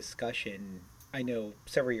online discussion, I know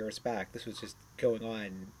several years back this was just going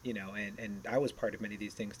on, and I was part of many of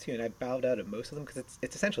these things too, and I bowed out of most of them because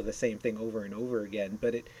it's essentially the same thing over and over again.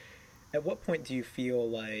 But at what point do you feel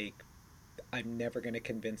like I'm never going to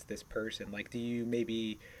convince this person? Like, do you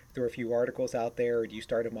maybe throw a few articles out there, or do you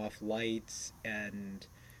start them off light and,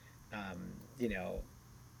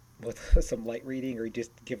 with some light reading, or you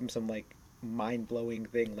just give them some like mind-blowing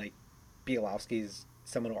thing like Bielowski's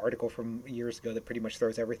seminal article from years ago that pretty much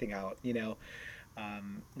throws everything out,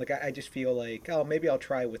 I just feel like, oh, maybe I'll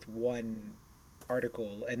try with one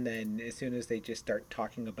article, and then as soon as they just start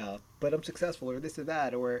talking about, but I'm successful, or this or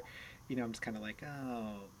that, or, I'm just kind of like,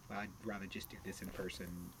 oh, I'd rather just do this in person.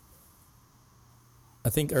 I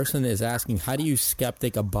think Urson is asking, how do you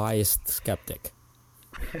skeptic a biased skeptic?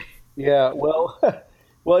 Yeah, well, I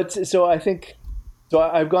think,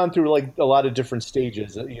 I've gone through like a lot of different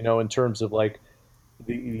stages, in terms of like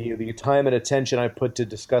the time and attention I put to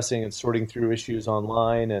discussing and sorting through issues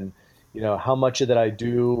online, and how much of that I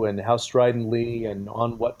do, and how stridently, and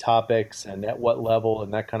on what topics, and at what level,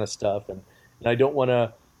 and that kind of stuff. And I don't want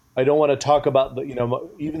to talk about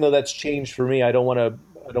even though that's changed for me, I don't want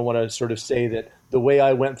to sort of say that the way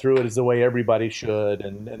I went through it is the way everybody should,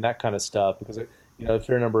 and that kind of stuff, because a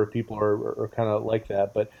fair number of people are kind of like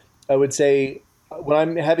that. But I would say when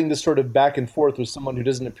I'm having this sort of back and forth with someone who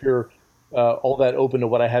doesn't appear all that open to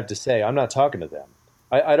what I have to say, I'm not talking to them.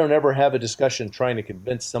 I don't ever have a discussion trying to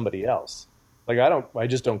convince somebody else. Like, I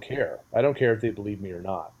just don't care. I don't care if they believe me or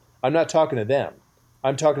not. I'm not talking to them.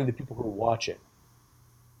 I'm talking to the people who are watching.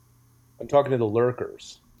 I'm talking to the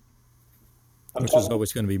lurkers. Which is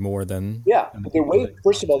always going to be more than... Yeah, but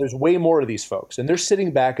first of all, there's way more of these folks, and they're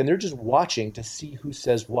sitting back and they're just watching to see who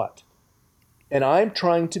says what. And I'm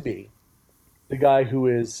trying to be the guy who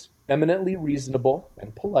is eminently reasonable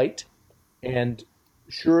and polite and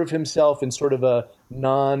sure of himself in sort of a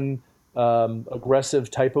non-aggressive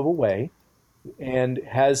type of a way, and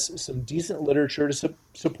has some decent literature to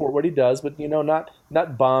support what he does, but not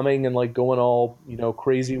bombing and like going all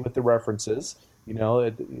crazy with the references.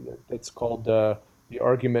 It's called the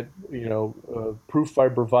argument, proof by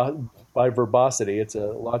verbosity. It's a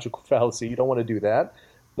logical fallacy. You don't want to do that.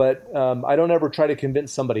 But I don't ever try to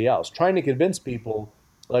convince somebody else. Trying to convince people,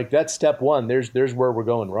 like, that's step one. There's where we're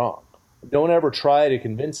going wrong. Don't ever try to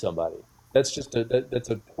convince somebody. That's just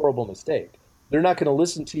that's a horrible mistake. They're not going to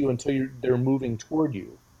listen to you until they're moving toward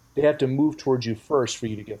you. They have to move towards you first for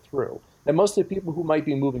you to get through. And most of the people who might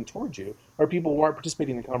be moving towards you are people who aren't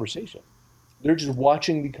participating in the conversation. They're just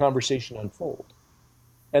watching the conversation unfold.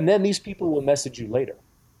 And then these people will message you later.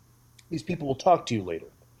 These people will talk to you later.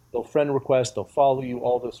 They'll friend request, they'll follow you,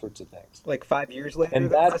 all those sorts of things. Like 5 years later?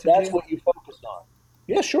 And that's what you focus on.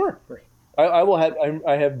 Yeah, sure. Right.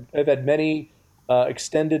 I've had many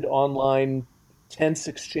extended online tense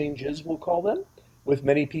exchanges, we'll call them, with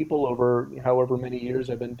many people over however many years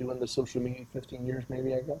I've been doing the social media, 15 years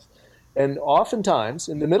maybe, I guess. And oftentimes,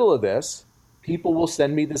 in the middle of this, people will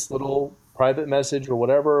send me this little private message or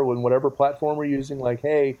whatever, on whatever platform we're using, like,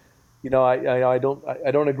 hey, I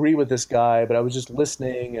don't agree with this guy, but I was just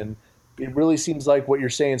listening, and it really seems like what you're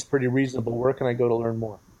saying is pretty reasonable. Where can I go to learn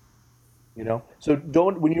more? So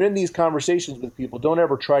when you're in these conversations with people, don't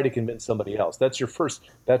ever try to convince somebody else. That's the first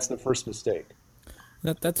mistake.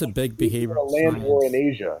 That's a big behavioral science. Land war in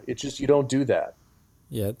Asia. It's just, you don't do that.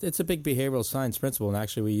 Yeah, it's a big behavioral science principle, and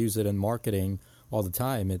actually we use it in marketing all the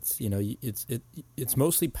time. It's it's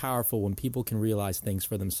mostly powerful when people can realize things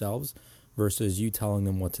for themselves versus you telling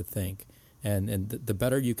them what to think. And the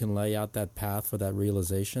better you can lay out that path for that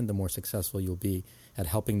realization, the more successful you'll be at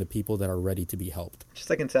helping the people that are ready to be helped. Just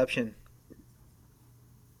like Inception.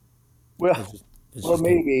 Well,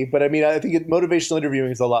 maybe, but I mean, I think motivational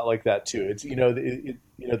interviewing is a lot like that too. It's the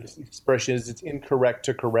expression is it's incorrect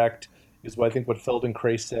to correct is what I think what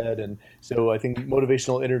Feldenkrais said, and so I think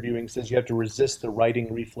motivational interviewing says you have to resist the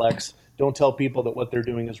writing reflex. Don't tell people that what they're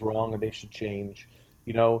doing is wrong and they should change.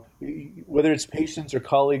 Whether it's patients or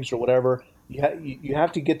colleagues or whatever, you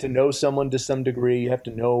have to get to know someone to some degree. You have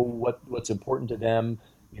to know what's important to them,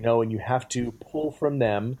 and you have to pull from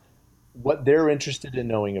them what they're interested in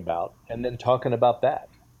knowing about, and then talking about that.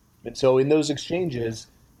 And so in those exchanges,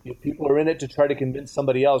 if people are in it to try to convince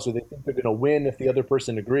somebody else, or they think they're going to win if the other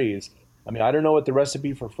person agrees. I mean, I don't know what the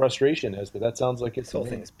recipe for frustration is, but that sounds like This it's a whole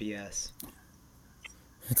me. thing is BS.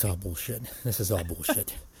 It's all bullshit. This is all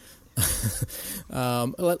bullshit.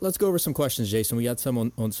 Let's go over some questions, Jason. We got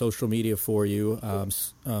some on social media for you.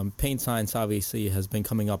 Pain science obviously has been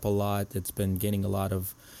coming up a lot. It's been gaining a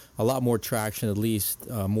lot more traction, at least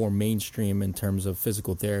more mainstream in terms of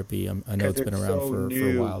physical therapy. I know it's been around for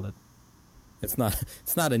a while. It's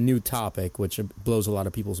not a new topic, which blows a lot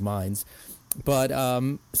of people's minds. But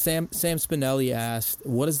Sam Spinelli asked,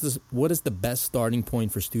 what is the best starting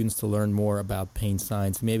point for students to learn more about pain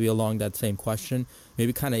science? Maybe along that same question,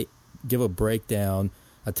 maybe kind of give a breakdown,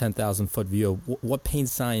 a 10,000-foot view of what pain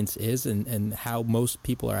science is and how most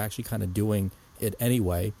people are actually kind of doing it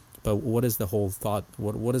anyway. But what is the whole thought?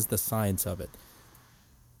 What is the science of it?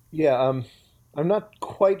 Yeah, I'm not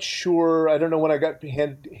quite sure. I don't know when I got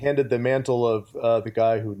handed the mantle of the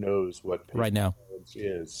guy who knows what pain Right now. science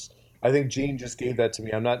is. I think Gene just gave that to me.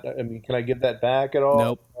 I'm not. I mean, can I give that back at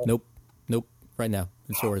all? Nope. Right now,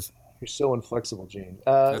 it's yours. You're so inflexible, Gene.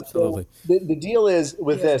 Absolutely. So the deal is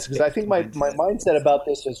with this, because I think my mindset about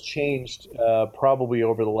this has changed probably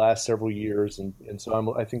over the last several years, and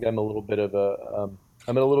so I think I'm a little bit of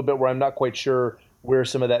I'm in a little bit where I'm not quite sure where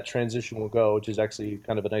some of that transition will go, which is actually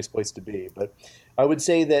kind of a nice place to be. But I would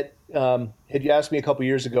say that had you asked me a couple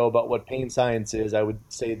years ago about what pain science is, I would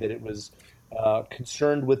say that it was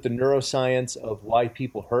concerned with the neuroscience of why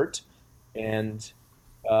people hurt and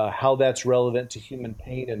how that's relevant to human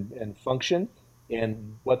pain and function,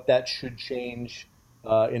 and what that should change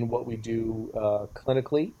in what we do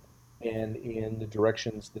clinically and in the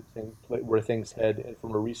directions that where things head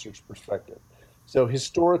from a research perspective. So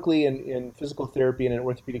historically in physical therapy and in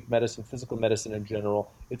orthopedic medicine, physical medicine in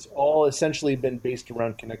general, it's all essentially been based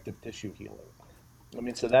around connective tissue healing. I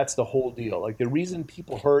mean, so that's the whole deal. Like the reason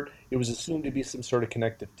people hurt, it was assumed to be some sort of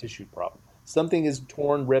connective tissue problem. Something is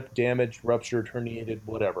torn, ripped, damaged, ruptured, herniated,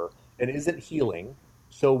 whatever, and isn't healing.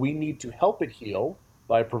 So we need to help it heal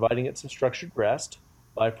by providing it some structured rest,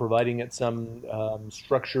 by providing it some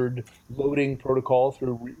structured loading protocol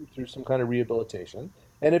through some kind of rehabilitation.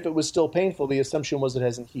 And if it was still painful, the assumption was it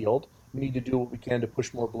hasn't healed. We need to do what we can to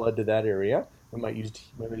push more blood to that area. We might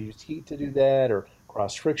use heat to do that, or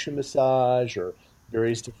cross friction massage, or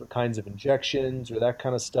various different kinds of injections, or that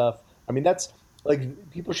kind of stuff. I mean, that's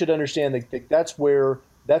like people should understand that that's where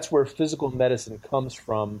physical medicine comes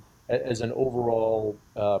from as an overall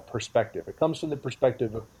perspective. It comes from the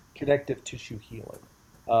perspective of connective tissue healing,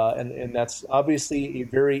 and that's obviously a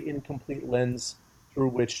very incomplete lens through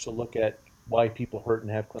which to look at why people hurt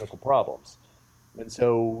and have clinical problems. And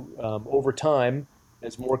so over time,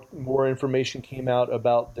 as more information came out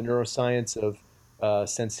about the neuroscience of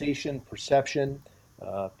sensation, perception,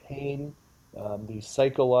 pain, the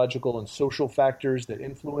psychological and social factors that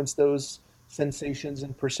influence those sensations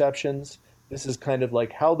and perceptions, this is kind of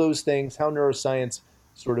like how neuroscience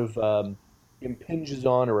sort of impinges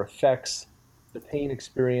on or affects the pain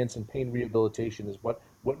experience and pain rehabilitation is what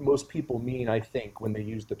most people mean, I think, when they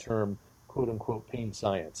use the term quote-unquote pain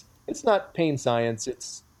science. It's not pain science,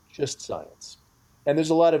 it's just science. And there's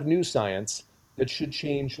a lot of new science that should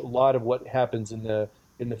change a lot of what happens in the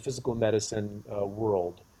physical medicine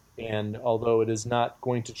world. And although it is not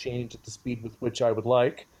going to change at the speed with which I would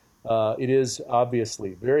like, it is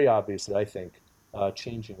obviously, very obviously, I think,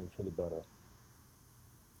 changing for the better.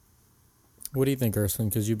 What do you think, Ursula?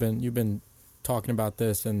 Because you've been talking about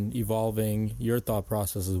this and evolving your thought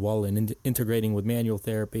process as well, and integrating with manual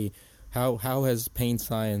therapy. How has pain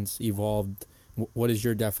science evolved? What is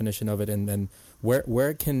your definition of it? And then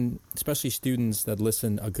where can, especially students that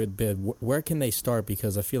listen a good bit, where can they start?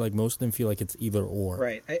 Because I feel like most of them feel like it's either or.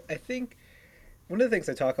 Right. I think one of the things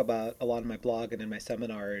I talk about a lot in my blog and in my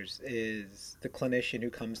seminars is the clinician who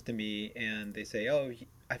comes to me and they say, oh,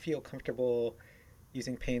 I feel comfortable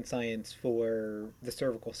using pain science for the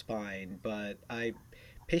cervical spine, but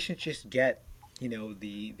patients just get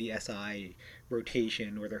the SI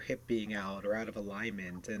rotation or their hip being out or out of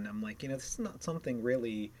alignment, and I'm like, this is not something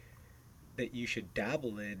really that you should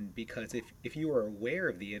dabble in, because if you are aware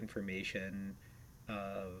of the information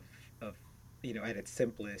of at its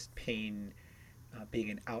simplest, pain being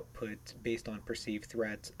an output based on perceived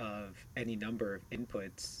threats of any number of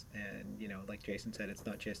inputs, and like Jason said, it's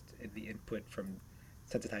not just the input from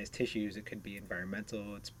sensitized tissues, it could be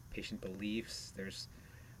environmental, it's patient beliefs, there's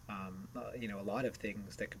a lot of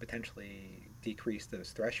things that could potentially decrease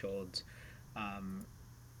those thresholds.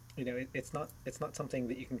 It's not something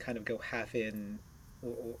that you can kind of go half in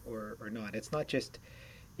or not. It's not just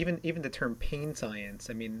even the term pain science.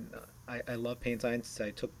 I mean, I love pain science.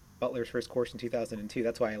 I took Butler's first course in 2002.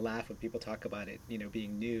 That's why I laugh when people talk about it,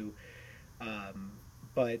 being new. Um,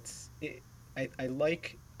 but I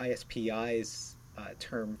like ISPI's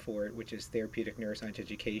term for it, which is therapeutic neuroscience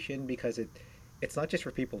education, because it's not just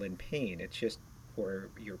for people in pain. It's just for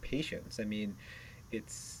your patients. I mean,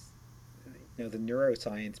 it's the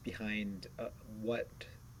neuroscience behind what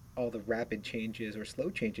all the rapid changes or slow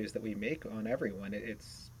changes that we make on everyone.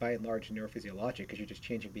 It's by and large neurophysiologic, because you're just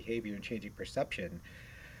changing behavior and changing perception.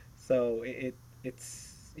 So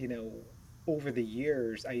it's over the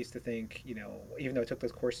years, I used to think, even though I took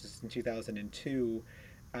those courses in 2002,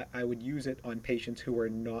 I would use it on patients who were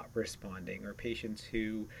not responding, or patients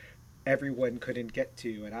who everyone couldn't get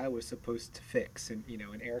to and I was supposed to fix, and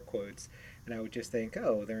in air quotes. And I would just think,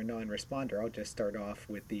 oh, they're a non-responder, I'll just start off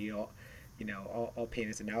with the all pain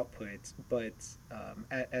as an output. But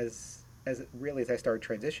as I started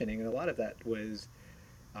transitioning, and a lot of that was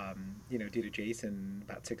due to Jason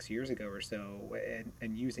about 6 years ago or so,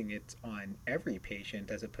 and using it on every patient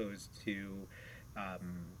as opposed to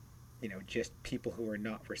just people who are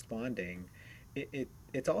not responding.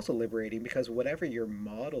 It's also liberating, because whatever your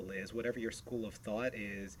model is, whatever your school of thought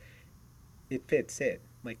is, it fits in.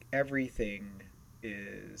 Like, everything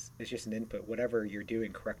is just an input. Whatever you're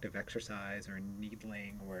doing, corrective exercise or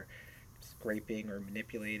needling or scraping or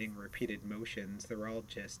manipulating, repeated motions, they're all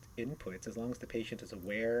just inputs. As long as the patient is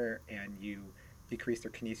aware and you decrease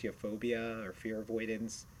their kinesiophobia or fear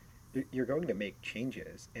avoidance, you're going to make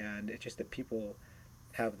changes. And it's just that people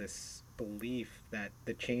have this belief that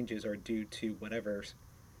the changes are due to whatever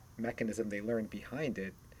mechanism they learned behind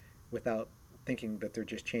it, without thinking that they're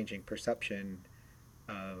just changing perception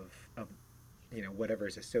of whatever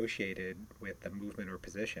is associated with the movement or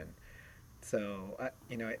position. So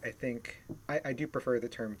I think I do prefer the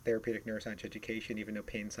term therapeutic neuroscience education, even though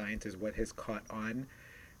pain science is what has caught on,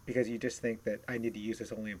 because you just think that I need to use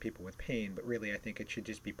this only on people with pain, but really I think it should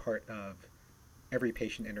just be part of every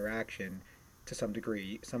patient interaction to some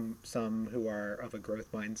degree. Some who are of a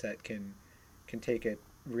growth mindset can take it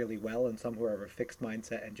really well, and some who are of a fixed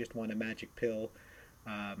mindset and just want a magic pill.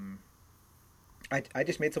 I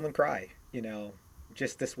just made someone cry,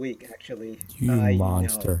 just this week, actually. You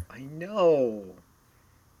monster. I know.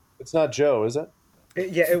 It's not Joe, is it?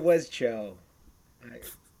 Yeah, it was Joe.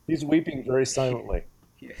 He's weeping very silently.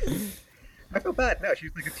 Yeah. I feel bad. No,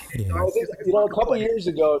 she's like a teenage Yeah. dog. A couple of years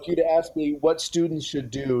ago, if you'd asked me what students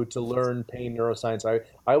should do to learn pain neuroscience,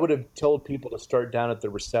 I would have told people to start down at the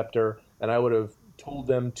receptor, and I would have told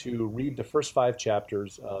them to read the first 5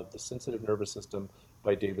 chapters of The Sensitive Nervous System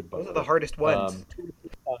by David Butler. Those are the hardest ones.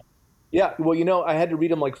 Yeah, well, I had to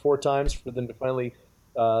read them like 4 times for them to finally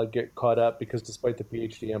get caught up, because despite the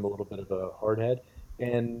PhD, I'm a little bit of a hardhead.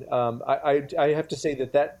 And I have to say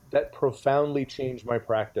that profoundly changed my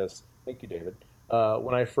practice. Thank you, David.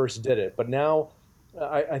 When I first did it. But now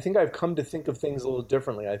I think I've come to think of things a little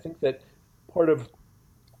differently. I think that part of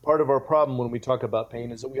our problem when we talk about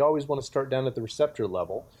pain is that we always want to start down at the receptor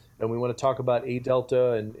level, and we want to talk about A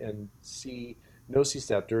delta and C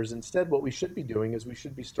nociceptors. Instead, what we should be doing is we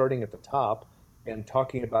should be starting at the top and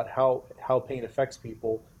talking about how pain affects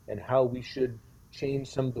people, and how we should change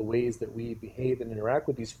some of the ways that we behave and interact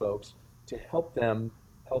with these folks to help them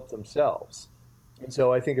help themselves. And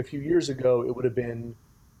so I think a few years ago, it would have been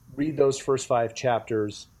read those first 5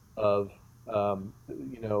 chapters of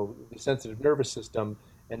the sensitive nervous system.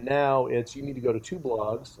 And now it's, you need to go to 2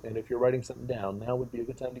 blogs. And if you're writing something down, now would be a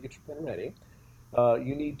good time to get your pen ready.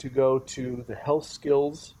 You need to go to the Health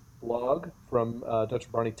Skills blog from Dr.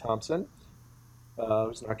 Barney Thompson,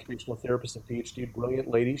 who's an occupational therapist and PhD, brilliant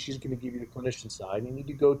lady. She's going to give you the clinician side. You need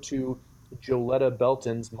to go to Joletta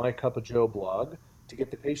Belton's My Cup of Joe blog to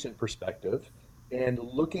get the patient perspective. And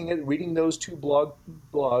reading those 2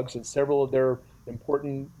 blogs and several of their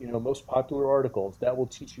important, most popular articles, that will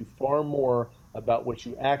teach you far more about what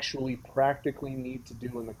you actually practically need to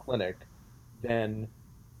do in the clinic than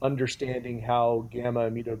understanding how gamma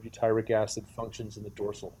aminobutyric acid functions in the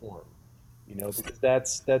dorsal horn. Because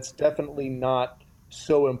that's definitely not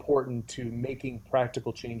so important to making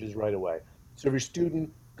practical changes right away. So if you're a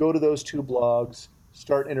student, go to those 2 blogs,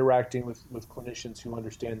 start interacting with clinicians who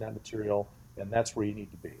understand that material, and that's where you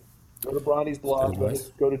need to be. Go to Bronny's blog,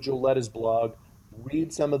 go to Joletta's blog,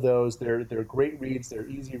 read some of those. They're great reads, they're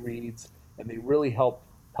easy reads, and they really help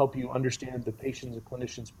you understand the patient's and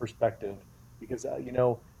clinician's perspective. Because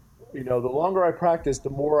the longer I practice, the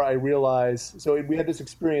more I realize. So we had this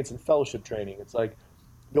experience in fellowship training. It's like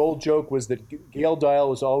the old joke was that Gail Dial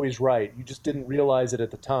was always right. You just didn't realize it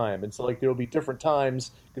at the time. And so there will be different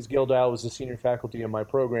times, because Gail Dial was the senior faculty in my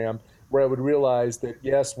program, where I would realize that,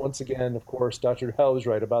 yes, once again, of course, Dr. Hell was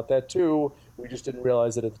right about that too. We just didn't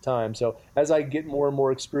realize it at the time. So as I get more and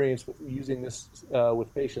more experience with using this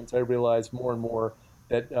with patients, I realize more and more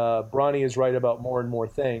that Bronnie is right about more and more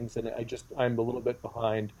things, and I'm a little bit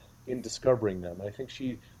behind in discovering them. I think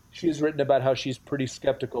she has written about how she's pretty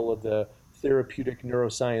skeptical of the therapeutic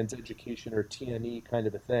neuroscience education, or TNE, kind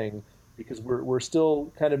of a thing, because we're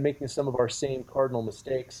still kind of making some of our same cardinal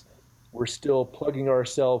mistakes. We're still plugging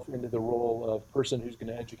ourselves into the role of person who's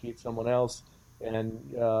going to educate someone else. And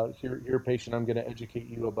here, patient, I'm going to educate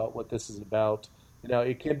you about what this is about.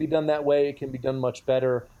 It can be done that way. It can be done much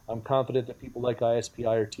better. I'm confident that people like ISPI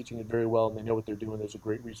are teaching it very well, and they know what they're doing. There's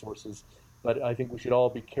great resources. But I think we should all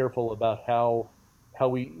be careful about how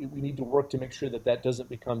we need to work to make sure that doesn't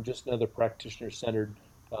become just another practitioner-centered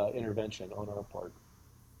intervention on our part.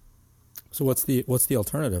 So what's the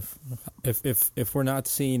alternative? If we're not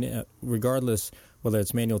seen, regardless whether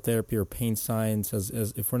it's manual therapy or pain science,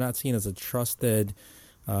 as if we're not seen as a trusted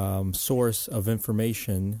source of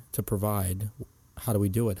information to provide, how do we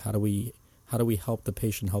do it? How do we help the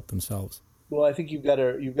patient help themselves? Well, I think you've got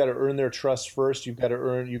to earn their trust first. You've got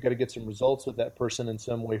to get some results with that person in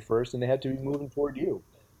some way first, and they have to be moving toward you.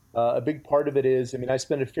 A big part of it is, I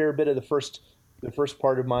spend a fair bit of the first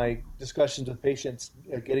part of my discussions with patients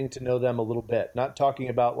getting to know them a little bit, not talking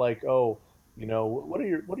about like, what are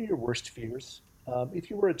your worst fears? If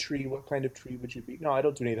you were a tree, what kind of tree would you be? No, I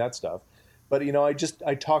don't do any of that stuff. But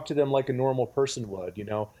I talk to them like a normal person would.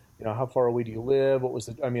 How far away do you live? What was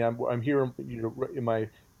the? I'm here. In my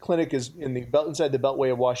clinic is inside the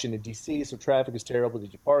Beltway of Washington D.C. So traffic is terrible.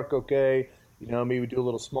 Did you park okay? Maybe do a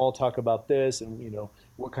little small talk about this, and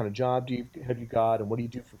what kind of job have you got, and what do you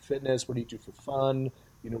do for fitness? What do you do for fun?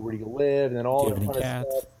 Where do you live? And then all that kind of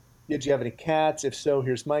stuff. Yeah, do you have any cats? If so,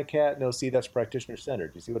 here's my cat. No, see, that's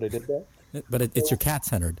practitioner-centered. You see what I did there? But it's your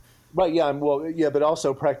cat-centered. Right, yeah. But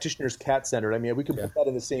also practitioners cat-centered. We can put that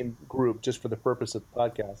in the same group just for the purpose of the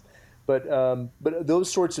podcast. But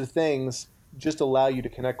those sorts of things just allow you to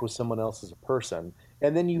connect with someone else as a person.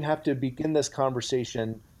 And then you have to begin this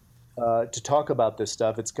conversation to talk about this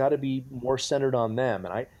stuff. It's got to be more centered on them.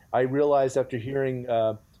 And I realized after hearing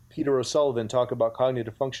Peter O'Sullivan talk about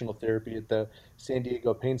cognitive functional therapy at the San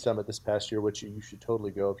Diego Pain Summit this past year, which you should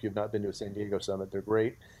totally go if you've not been to a San Diego Summit. They're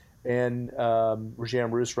great. And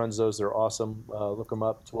Rajan Roos runs those. They're awesome. Look them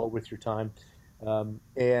up. It's well worth your time.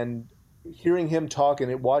 And hearing him talk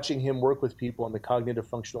and watching him work with people in the cognitive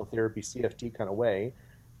functional therapy, CFT kind of way,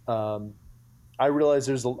 I realize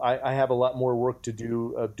I have a lot more work to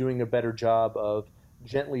do of doing a better job of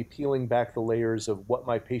gently peeling back the layers of what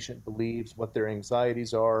my patient believes, what their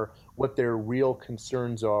anxieties are, what their real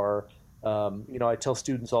concerns are. I tell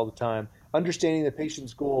students all the time, understanding the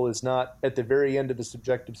patient's goal is not at the very end of the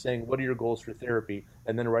subjective saying, what are your goals for therapy,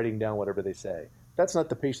 and then writing down whatever they say. That's not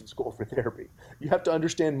the patient's goal for therapy. You have to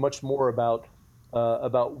understand much more about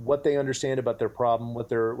what they understand about their problem, what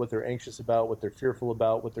they're anxious about, what they're fearful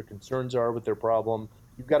about, what their concerns are with their problem.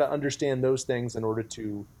 You've got to understand those things in order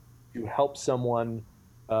to help someone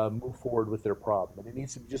move forward with their problem. And it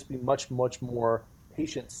needs to just be much, much more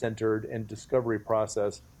patient-centered and discovery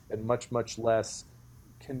process, and much, much less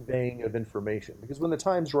conveying of information. Because when the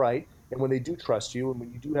time's right, and when they do trust you, and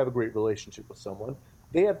when you do have a great relationship with someone,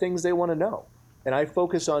 they have things they want to know. And I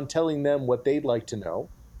focus on telling them what they'd like to know,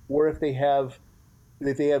 or if they have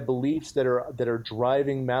beliefs that are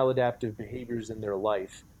driving maladaptive behaviors in their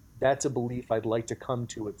life, that's a belief I'd like to come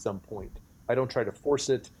to at some point. I don't try to force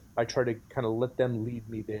it. I try to kind of let them lead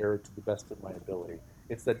me there to the best of my ability.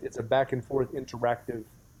 It's a back and forth interactor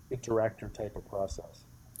type of process.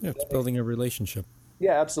 Yeah, it's building a relationship.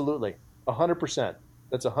 Yeah, absolutely. 100%.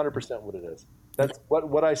 That's 100% what it is. That's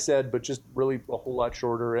what I said, but just really a whole lot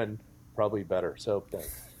shorter and probably better. So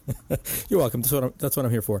thanks. You're welcome. That's what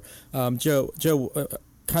I'm here for. Joe,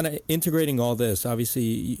 kind of integrating all this. Obviously,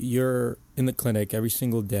 you're in the clinic every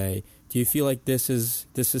single day. Do you feel like this is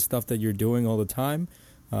stuff that you're doing all the time?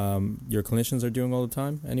 Your clinicians are doing all the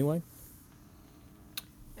time anyway?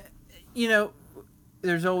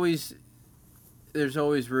 There's always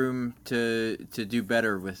room to do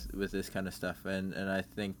better with this kind of stuff, and I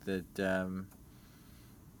think that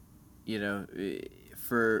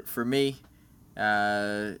for me,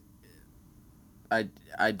 I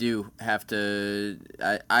do have to.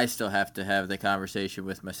 I still have to have the conversation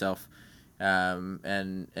with myself,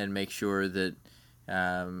 and make sure that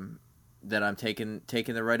that I'm taking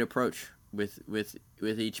the right approach with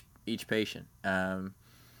each patient, and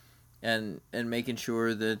making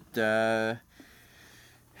sure that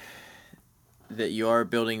that you are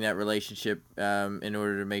building that relationship in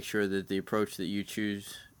order to make sure that the approach that you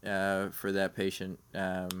choose for that patient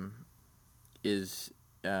is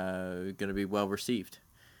going to be well received.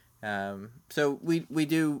 So we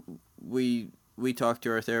talk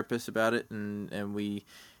to our therapists about it, and we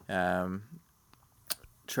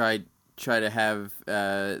try to have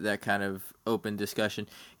that kind of open discussion.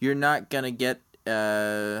 You're not going to get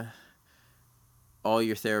all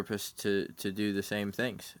your therapists to do the same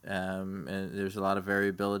things, and there's a lot of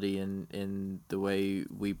variability in the way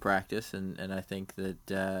we practice, and I think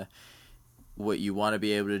that what you want to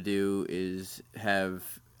be able to do is have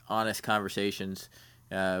honest conversations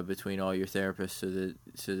between all your therapists,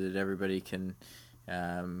 so that everybody can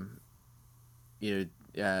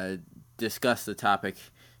discuss the topic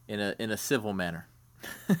in a civil manner.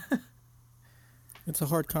 It's a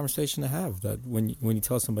hard conversation to have, that when you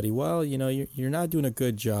tell somebody, well, you're not doing a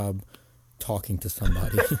good job talking to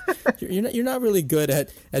somebody. you're not really good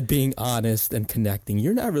at being honest and connecting.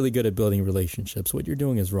 You're not really good at building relationships. What you're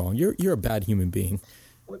doing is wrong. You're a bad human being.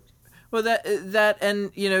 Well, that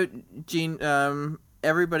and Gene,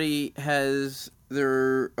 everybody has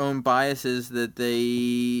their own biases that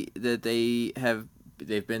they have.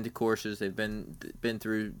 They've been to courses. They've been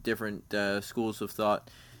through different schools of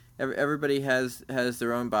thought. Everybody has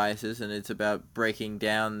their own biases, and it's about breaking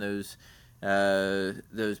down those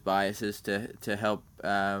biases to help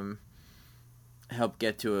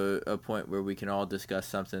get to a point where we can all discuss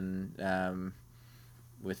something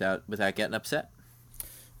without getting upset.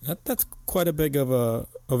 That's quite a big of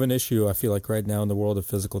an issue, I feel like, right now in the world of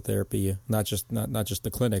physical therapy, not just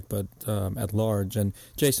the clinic, but at large. And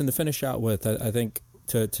Jason, to finish out with, I think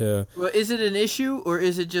to well, is it an issue, or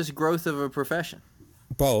is it just growth of a profession?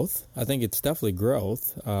 Both. I think it's definitely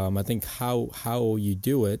growth. I think how you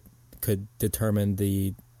do it could determine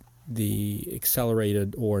the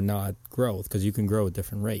accelerated or not growth, because you can grow at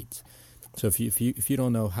different rates. So if you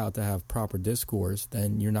don't know how to have proper discourse,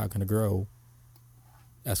 then you're not going to grow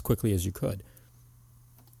as quickly as you could.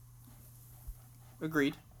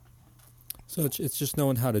 Agreed. So it's just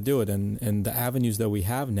knowing how to do it, and the avenues that we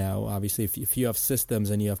have now. Obviously, if you have systems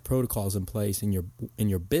and you have protocols in place in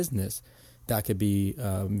your business, that could be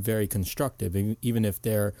very constructive, even if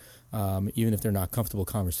they're not comfortable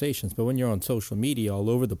conversations. But when you're on social media all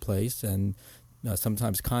over the place, and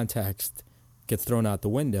sometimes context gets thrown out the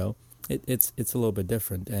window, it's a little bit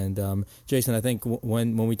different. And Jason, I think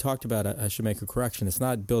when we talked about it, I should make a correction. It's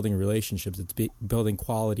not building relationships; it's building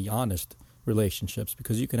quality, honest relationships,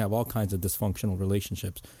 because you can have all kinds of dysfunctional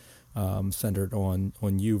relationships centered on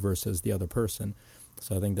you versus the other person.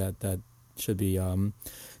 So I think that should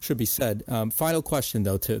be said. Final question,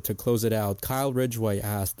 though, to close it out. Kyle Ridgway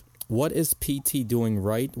asked, what is PT doing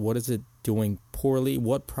right? What is it doing poorly?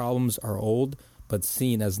 What problems are old but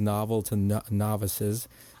seen as novel to novices?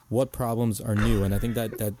 What problems are new? And I think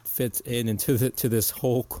that fits into this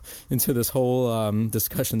whole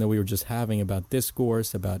discussion that we were just having about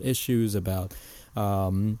discourse, about issues, about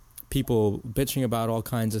people bitching about all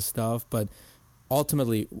kinds of stuff. But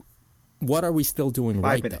ultimately, what are we still doing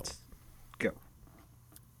right, 5 minutes. Though?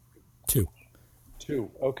 Go.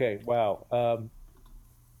 Two. Okay. Wow.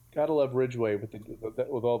 Gotta love Ridgway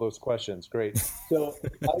with all those questions. Great. So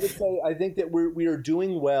I would say I think that we are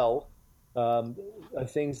doing well.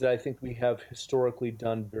 Things that I think we have historically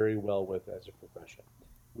done very well with as a profession.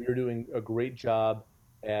 We are doing a great job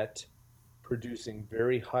at producing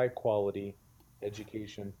very high quality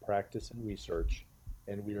education, practice, and research,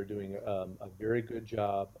 and we are doing a very good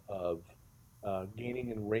job of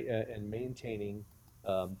gaining and maintaining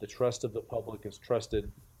the trust of the public as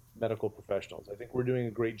trusted medical professionals. I think we're doing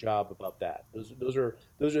a great job about that. Those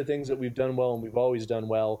are things that we've done well, and we've always done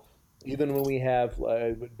well. Even when we have,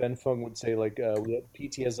 Ben Fung would say,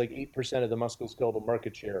 PT has 8% of the musculoskeletal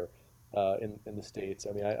market share in the States.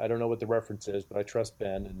 I mean, I don't know what the reference is, but I trust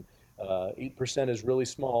Ben. And 8% is really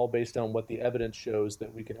small based on what the evidence shows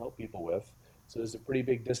that we can help people with. So there's a pretty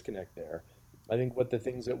big disconnect there. I think what the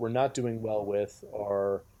things that we're not doing well with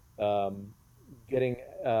are getting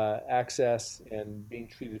access and being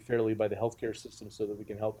treated fairly by the healthcare system so that we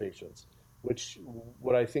can help patients.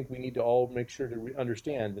 What I think we need to all make sure to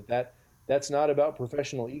understand that's not about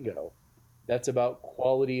professional ego. That's about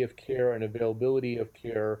quality of care and availability of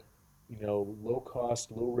care, low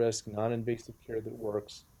cost, low risk, non-invasive care that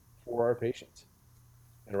works for our patients.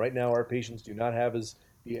 And right now our patients do not have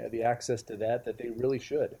the access to that they really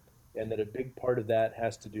should. And that a big part of that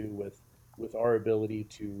has to do with our ability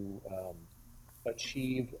to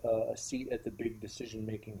achieve a seat at the big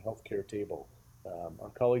decision-making healthcare table. Our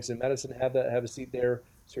colleagues in medicine have a seat there.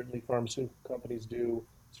 Certainly pharmaceutical companies do.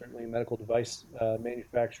 Certainly medical device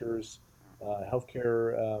manufacturers,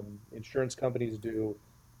 healthcare insurance companies do.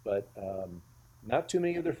 But not too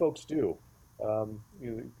many other folks do.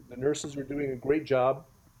 The nurses are doing a great job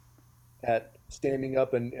at standing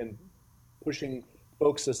up and pushing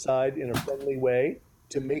folks aside in a friendly way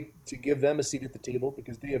to give them a seat at the table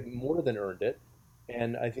because they have more than earned it.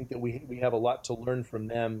 And I think that we have a lot to learn from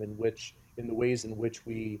them in the ways in which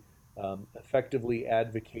we effectively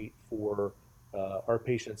advocate for our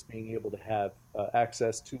patients being able to have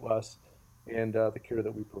access to us and the care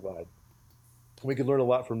that we provide. We could learn a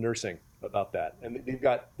lot from nursing about that. And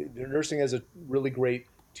their nursing has a really great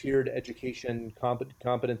tiered education,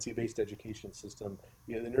 competency-based education system.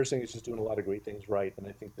 The nursing is just doing a lot of great things right, and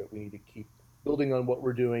I think that we need to keep building on what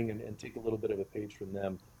we're doing and take a little bit of a page from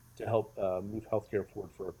them to help move healthcare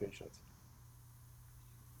forward for our patients.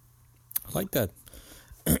 I like that.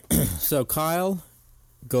 So, Kyle,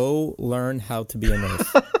 go learn how to be a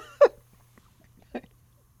nurse.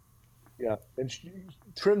 Yeah, and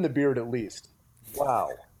trim the beard at least. Wow.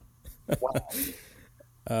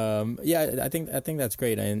 Yeah, I think that's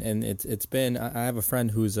great, and it's been. I have a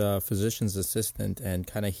friend who's a physician's assistant, and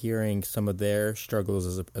kind of hearing some of their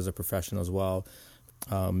struggles as a professional as well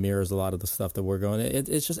mirrors a lot of the stuff that we're going.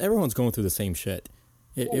 It's just everyone's going through the same shit.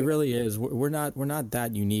 It really is. We're not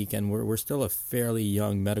that unique, and we're still a fairly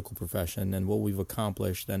young medical profession, and what we've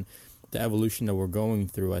accomplished and the evolution that we're going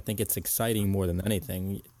through. I think it's exciting more than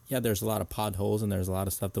anything. Yeah, there's a lot of potholes and there's a lot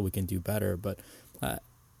of stuff that we can do better, but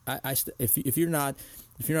if you're not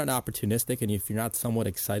opportunistic and if you're not somewhat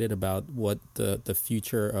excited about what the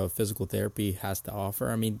future of physical therapy has to offer,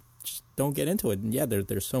 I mean, just don't get into it. And yeah,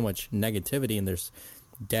 there's so much negativity and there's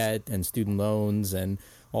debt and student loans and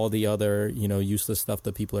all the other, useless stuff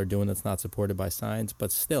that people are doing that's not supported by science.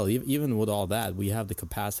 But still, even with all that, we have the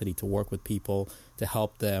capacity to work with people, to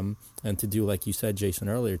help them, and to do, like you said, Jason,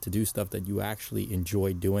 earlier, to do stuff that you actually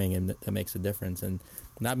enjoy doing and that makes a difference. And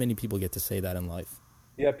not many people get to say that in life.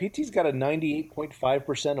 Yeah, PT's got a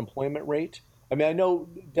 98.5% employment rate. I mean, I know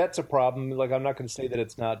that's a problem. Like, I'm not going to say that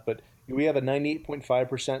it's not, but we have a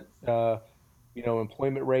 98.5%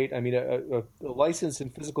 employment rate. I mean, a license in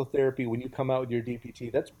physical therapy, when you come out with your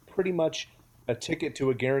DPT, that's pretty much a ticket to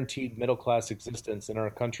a guaranteed middle-class existence in our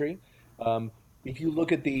country. If you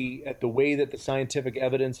look at the way that the scientific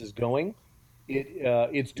evidence is going,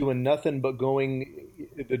 it's doing nothing but going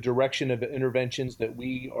the direction of interventions that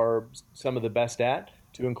we are some of the best at,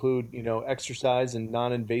 to include, exercise and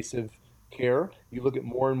non-invasive care. You look at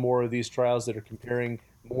more and more of these trials that are comparing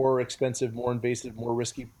more expensive, more invasive, more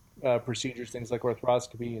risky procedures, things like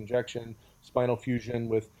arthroscopy, injection, spinal fusion,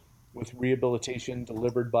 with rehabilitation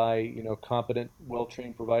delivered by competent,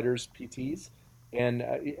 well-trained providers, PTs, and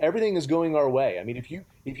everything is going our way. I mean, if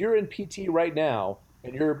you're in PT right now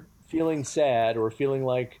and you're feeling sad or feeling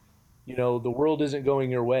like the world isn't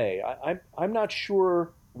going your way, I'm not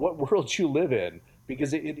sure what world you live in,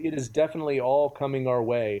 because it is definitely all coming our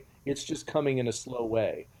way. It's just coming in a slow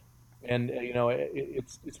way, and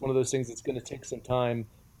it's one of those things that's going to take some time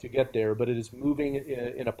to get there, but it is moving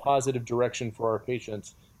in a positive direction for our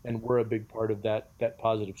patients, and we're a big part of that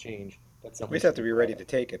positive change. That's something we just have to be ready to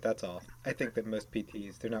take it. That's all. I think that most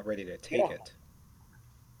PTs, they're not ready to take it.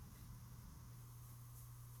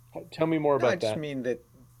 Tell me more about that. I just mean that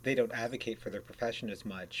they don't advocate for their profession as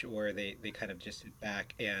much, or they kind of just sit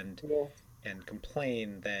back and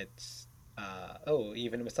complain that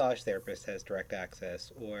even a massage therapist has direct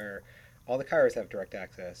access, or all the chiros have direct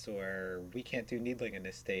access, or we can't do needling in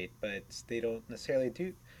this state, but they don't necessarily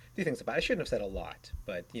do things about it. I shouldn't have said a lot,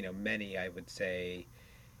 but many, I would say,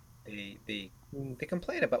 they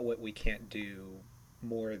complain about what we can't do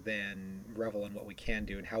more than revel in what we can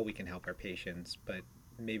do and how we can help our patients, but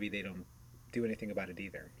maybe they don't do anything about it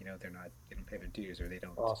either. They don't pay their dues, or they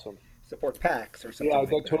don't support PACs or something. Yeah,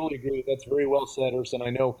 like I totally agree. That's very well said, Urson.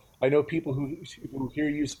 I know people who hear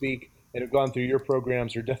you speak and have gone through your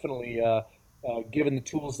programs are definitely given the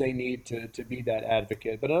tools they need to be that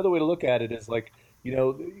advocate. But another way to look at it is like,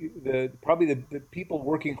 probably the people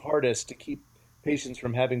working hardest to keep patients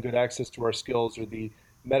from having good access to our skills are the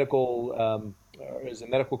medical, there's a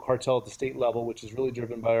medical cartel at the state level, which is really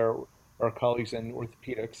driven by our colleagues in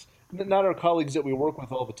orthopedics. Not our colleagues that we work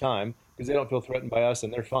with all the time, because they don't feel threatened by us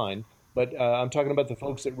and they're fine. But I'm talking about the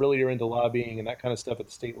folks that really are into lobbying and that kind of stuff at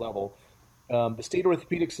the state level. The state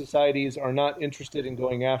orthopedic societies are not interested in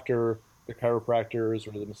going after the chiropractors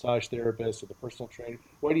or the massage therapists or the personal trainer.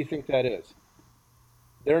 Why do you think that is?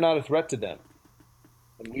 They're not a threat to them,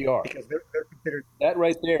 and we are. Because they're considered. That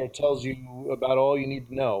right there tells you about all you need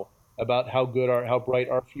to know about how bright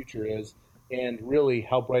our future is, and really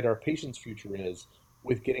how bright our patients' future is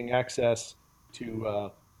with getting access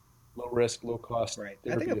to low risk, low cost Right. I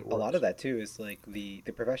therapy. think a lot of that too is like the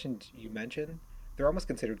professions you mentioned, they're almost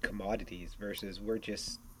considered commodities versus we're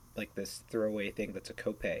just like this throwaway thing that's a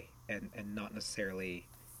copay and not necessarily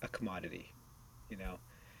a commodity, you know.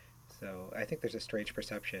 So I think there's a strange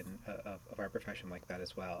perception of our profession like that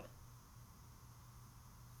as well.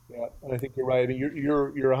 Yeah, and I think you're right. I mean,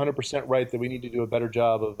 you're 100% right that we need to do a better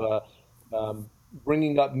job of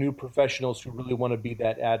bringing up new professionals who really want to be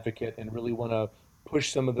that advocate and really want to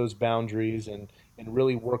push some of those boundaries and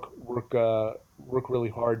really work really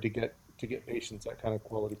hard to get patients that kind of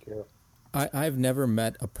quality care. I've never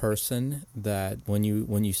met a person that when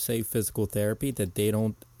you say physical therapy that they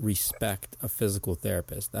don't respect a physical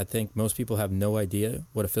therapist. I think most people have no idea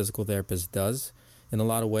what a physical therapist does in a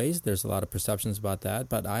lot of ways. There's a lot of perceptions about that,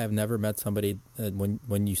 but I have never met somebody that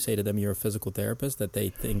when you say to them you're a physical therapist that they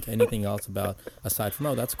think anything else about aside from,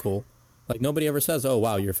 oh, that's cool. Like nobody ever says, oh,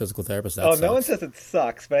 wow, you're a physical therapist. That sucks. No one says it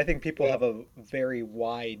sucks, but I think people have a very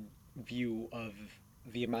wide view of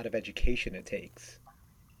the amount of education it takes.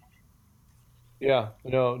 Yeah,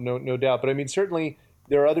 no doubt. But I mean, certainly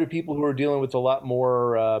there are other people who are dealing with a lot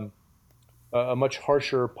more, a much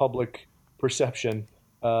harsher public perception.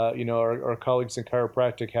 Our colleagues in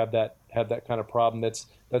chiropractic have that kind of problem. That's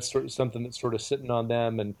sort of something that's sort of sitting on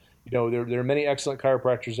them. And there are many excellent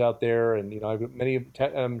chiropractors out there, and I've got many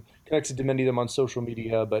connected to many of them on social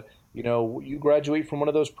media. But you graduate from one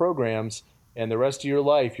of those programs, and the rest of your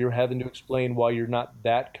life you're having to explain why you're not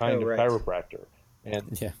that kind of chiropractor.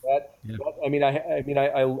 And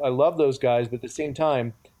I love those guys, but at the same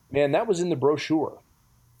time, man, that was in the brochure.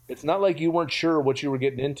 It's not like you weren't sure what you were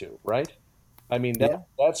getting into, right? I mean,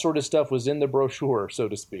 that sort of stuff was in the brochure, so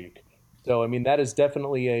to speak. So, I mean, that is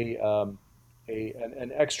definitely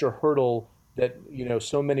an extra hurdle that,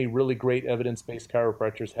 so many really great evidence-based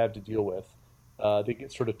chiropractors have to deal with. They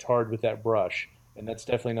get sort of tarred with that brush, and that's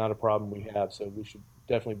definitely not a problem we have. So we should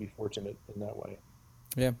definitely be fortunate in that way.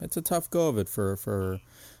 Yeah, it's a tough go of it for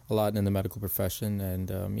a lot in the medical profession. And,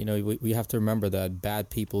 we have to remember that bad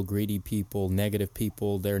people, greedy people, negative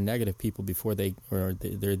people, they're negative people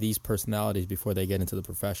they're these personalities before they get into the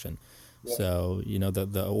profession. Yeah. So,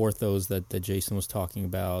 the orthos that Jason was talking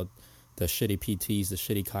about, the shitty PTs, the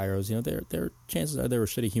shitty chiros, their chances are they were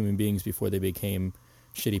shitty human beings before they became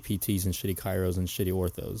shitty PTs and shitty chiros and shitty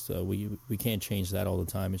orthos. So we can't change that all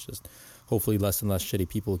the time. It's just hopefully less and less shitty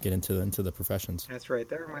people get into the professions. That's right.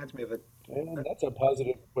 That reminds me of it. And that's a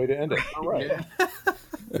positive way to end it. All right.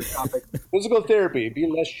 Topic. Physical therapy, be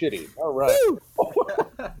less shitty. All right.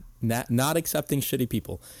 Not accepting shitty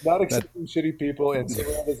people. Not accepting shitty people, and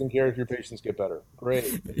Silvernail doesn't care if your patients get better.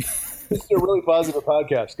 Great. This is a really positive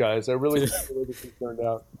podcast, guys. I really like the way this has turned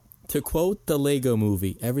out. To quote the Lego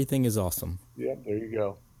movie, everything is awesome. Yeah, there you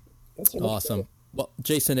go. That's awesome. Well,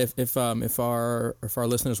 Jason, if our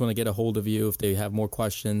listeners want to get a hold of you, if they have more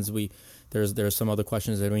questions, there's some other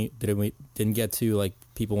questions that we didn't get to, like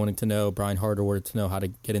people wanting to know. Brian Harder wanted to know how to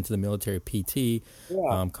get into the military PT.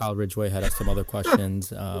 Yeah. Kyle Ridgway had some other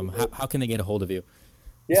questions. How can they get a hold of you?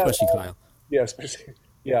 Yeah, especially Kyle. Yeah, especially.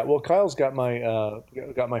 Yeah, well, Kyle's got my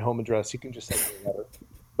home address. You can just send me a letter.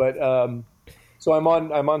 But so I'm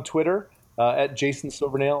on Twitter at Jason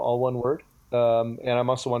Silvernail, all one word, and I'm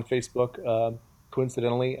also on Facebook.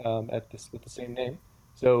 Coincidentally, with the same name.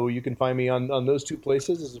 So you can find me on those two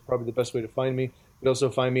places. This is probably the best way to find me. You can also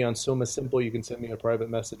find me on Soma Simple. You can send me a private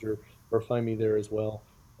message or find me there as well.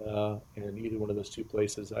 And either one of those two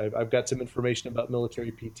places. I've got some information about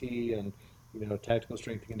military PT and tactical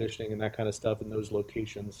strength and conditioning and that kind of stuff in those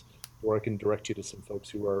locations, or I can direct you to some folks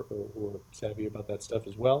who are savvy about that stuff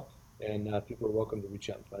as well. And people are welcome to reach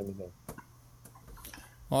out and find me there.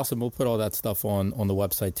 Awesome. We'll put all that stuff on the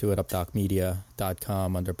website too at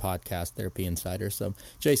updocmedia.com under Podcast Therapy Insider. So,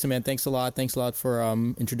 Jason, man, thanks a lot. Thanks a lot for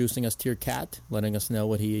introducing us to your cat, letting us know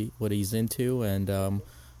what he's into, and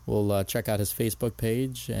we'll check out his Facebook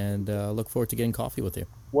page and look forward to getting coffee with you.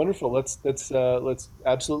 Wonderful. Let's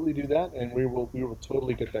absolutely do that, and we will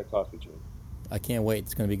totally get that coffee, Gene. I can't wait.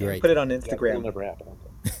 It's going to be great. Put it on Instagram. It'll never happen.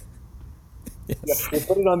 Yes. Yeah, we'll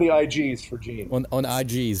put it on the IGs for Gene. On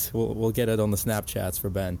IGs. We'll get it on the Snapchats for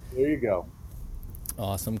Ben. There you go.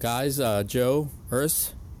 Awesome. Guys, Joe,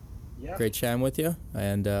 Urs, great chatting with you.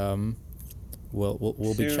 And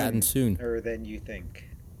we'll be chatting soon. Sooner than you think.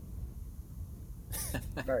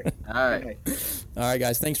 All right. All right,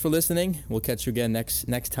 guys. Thanks for listening. We'll catch you again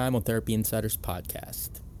next time on Therapy Insiders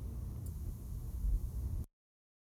Podcast.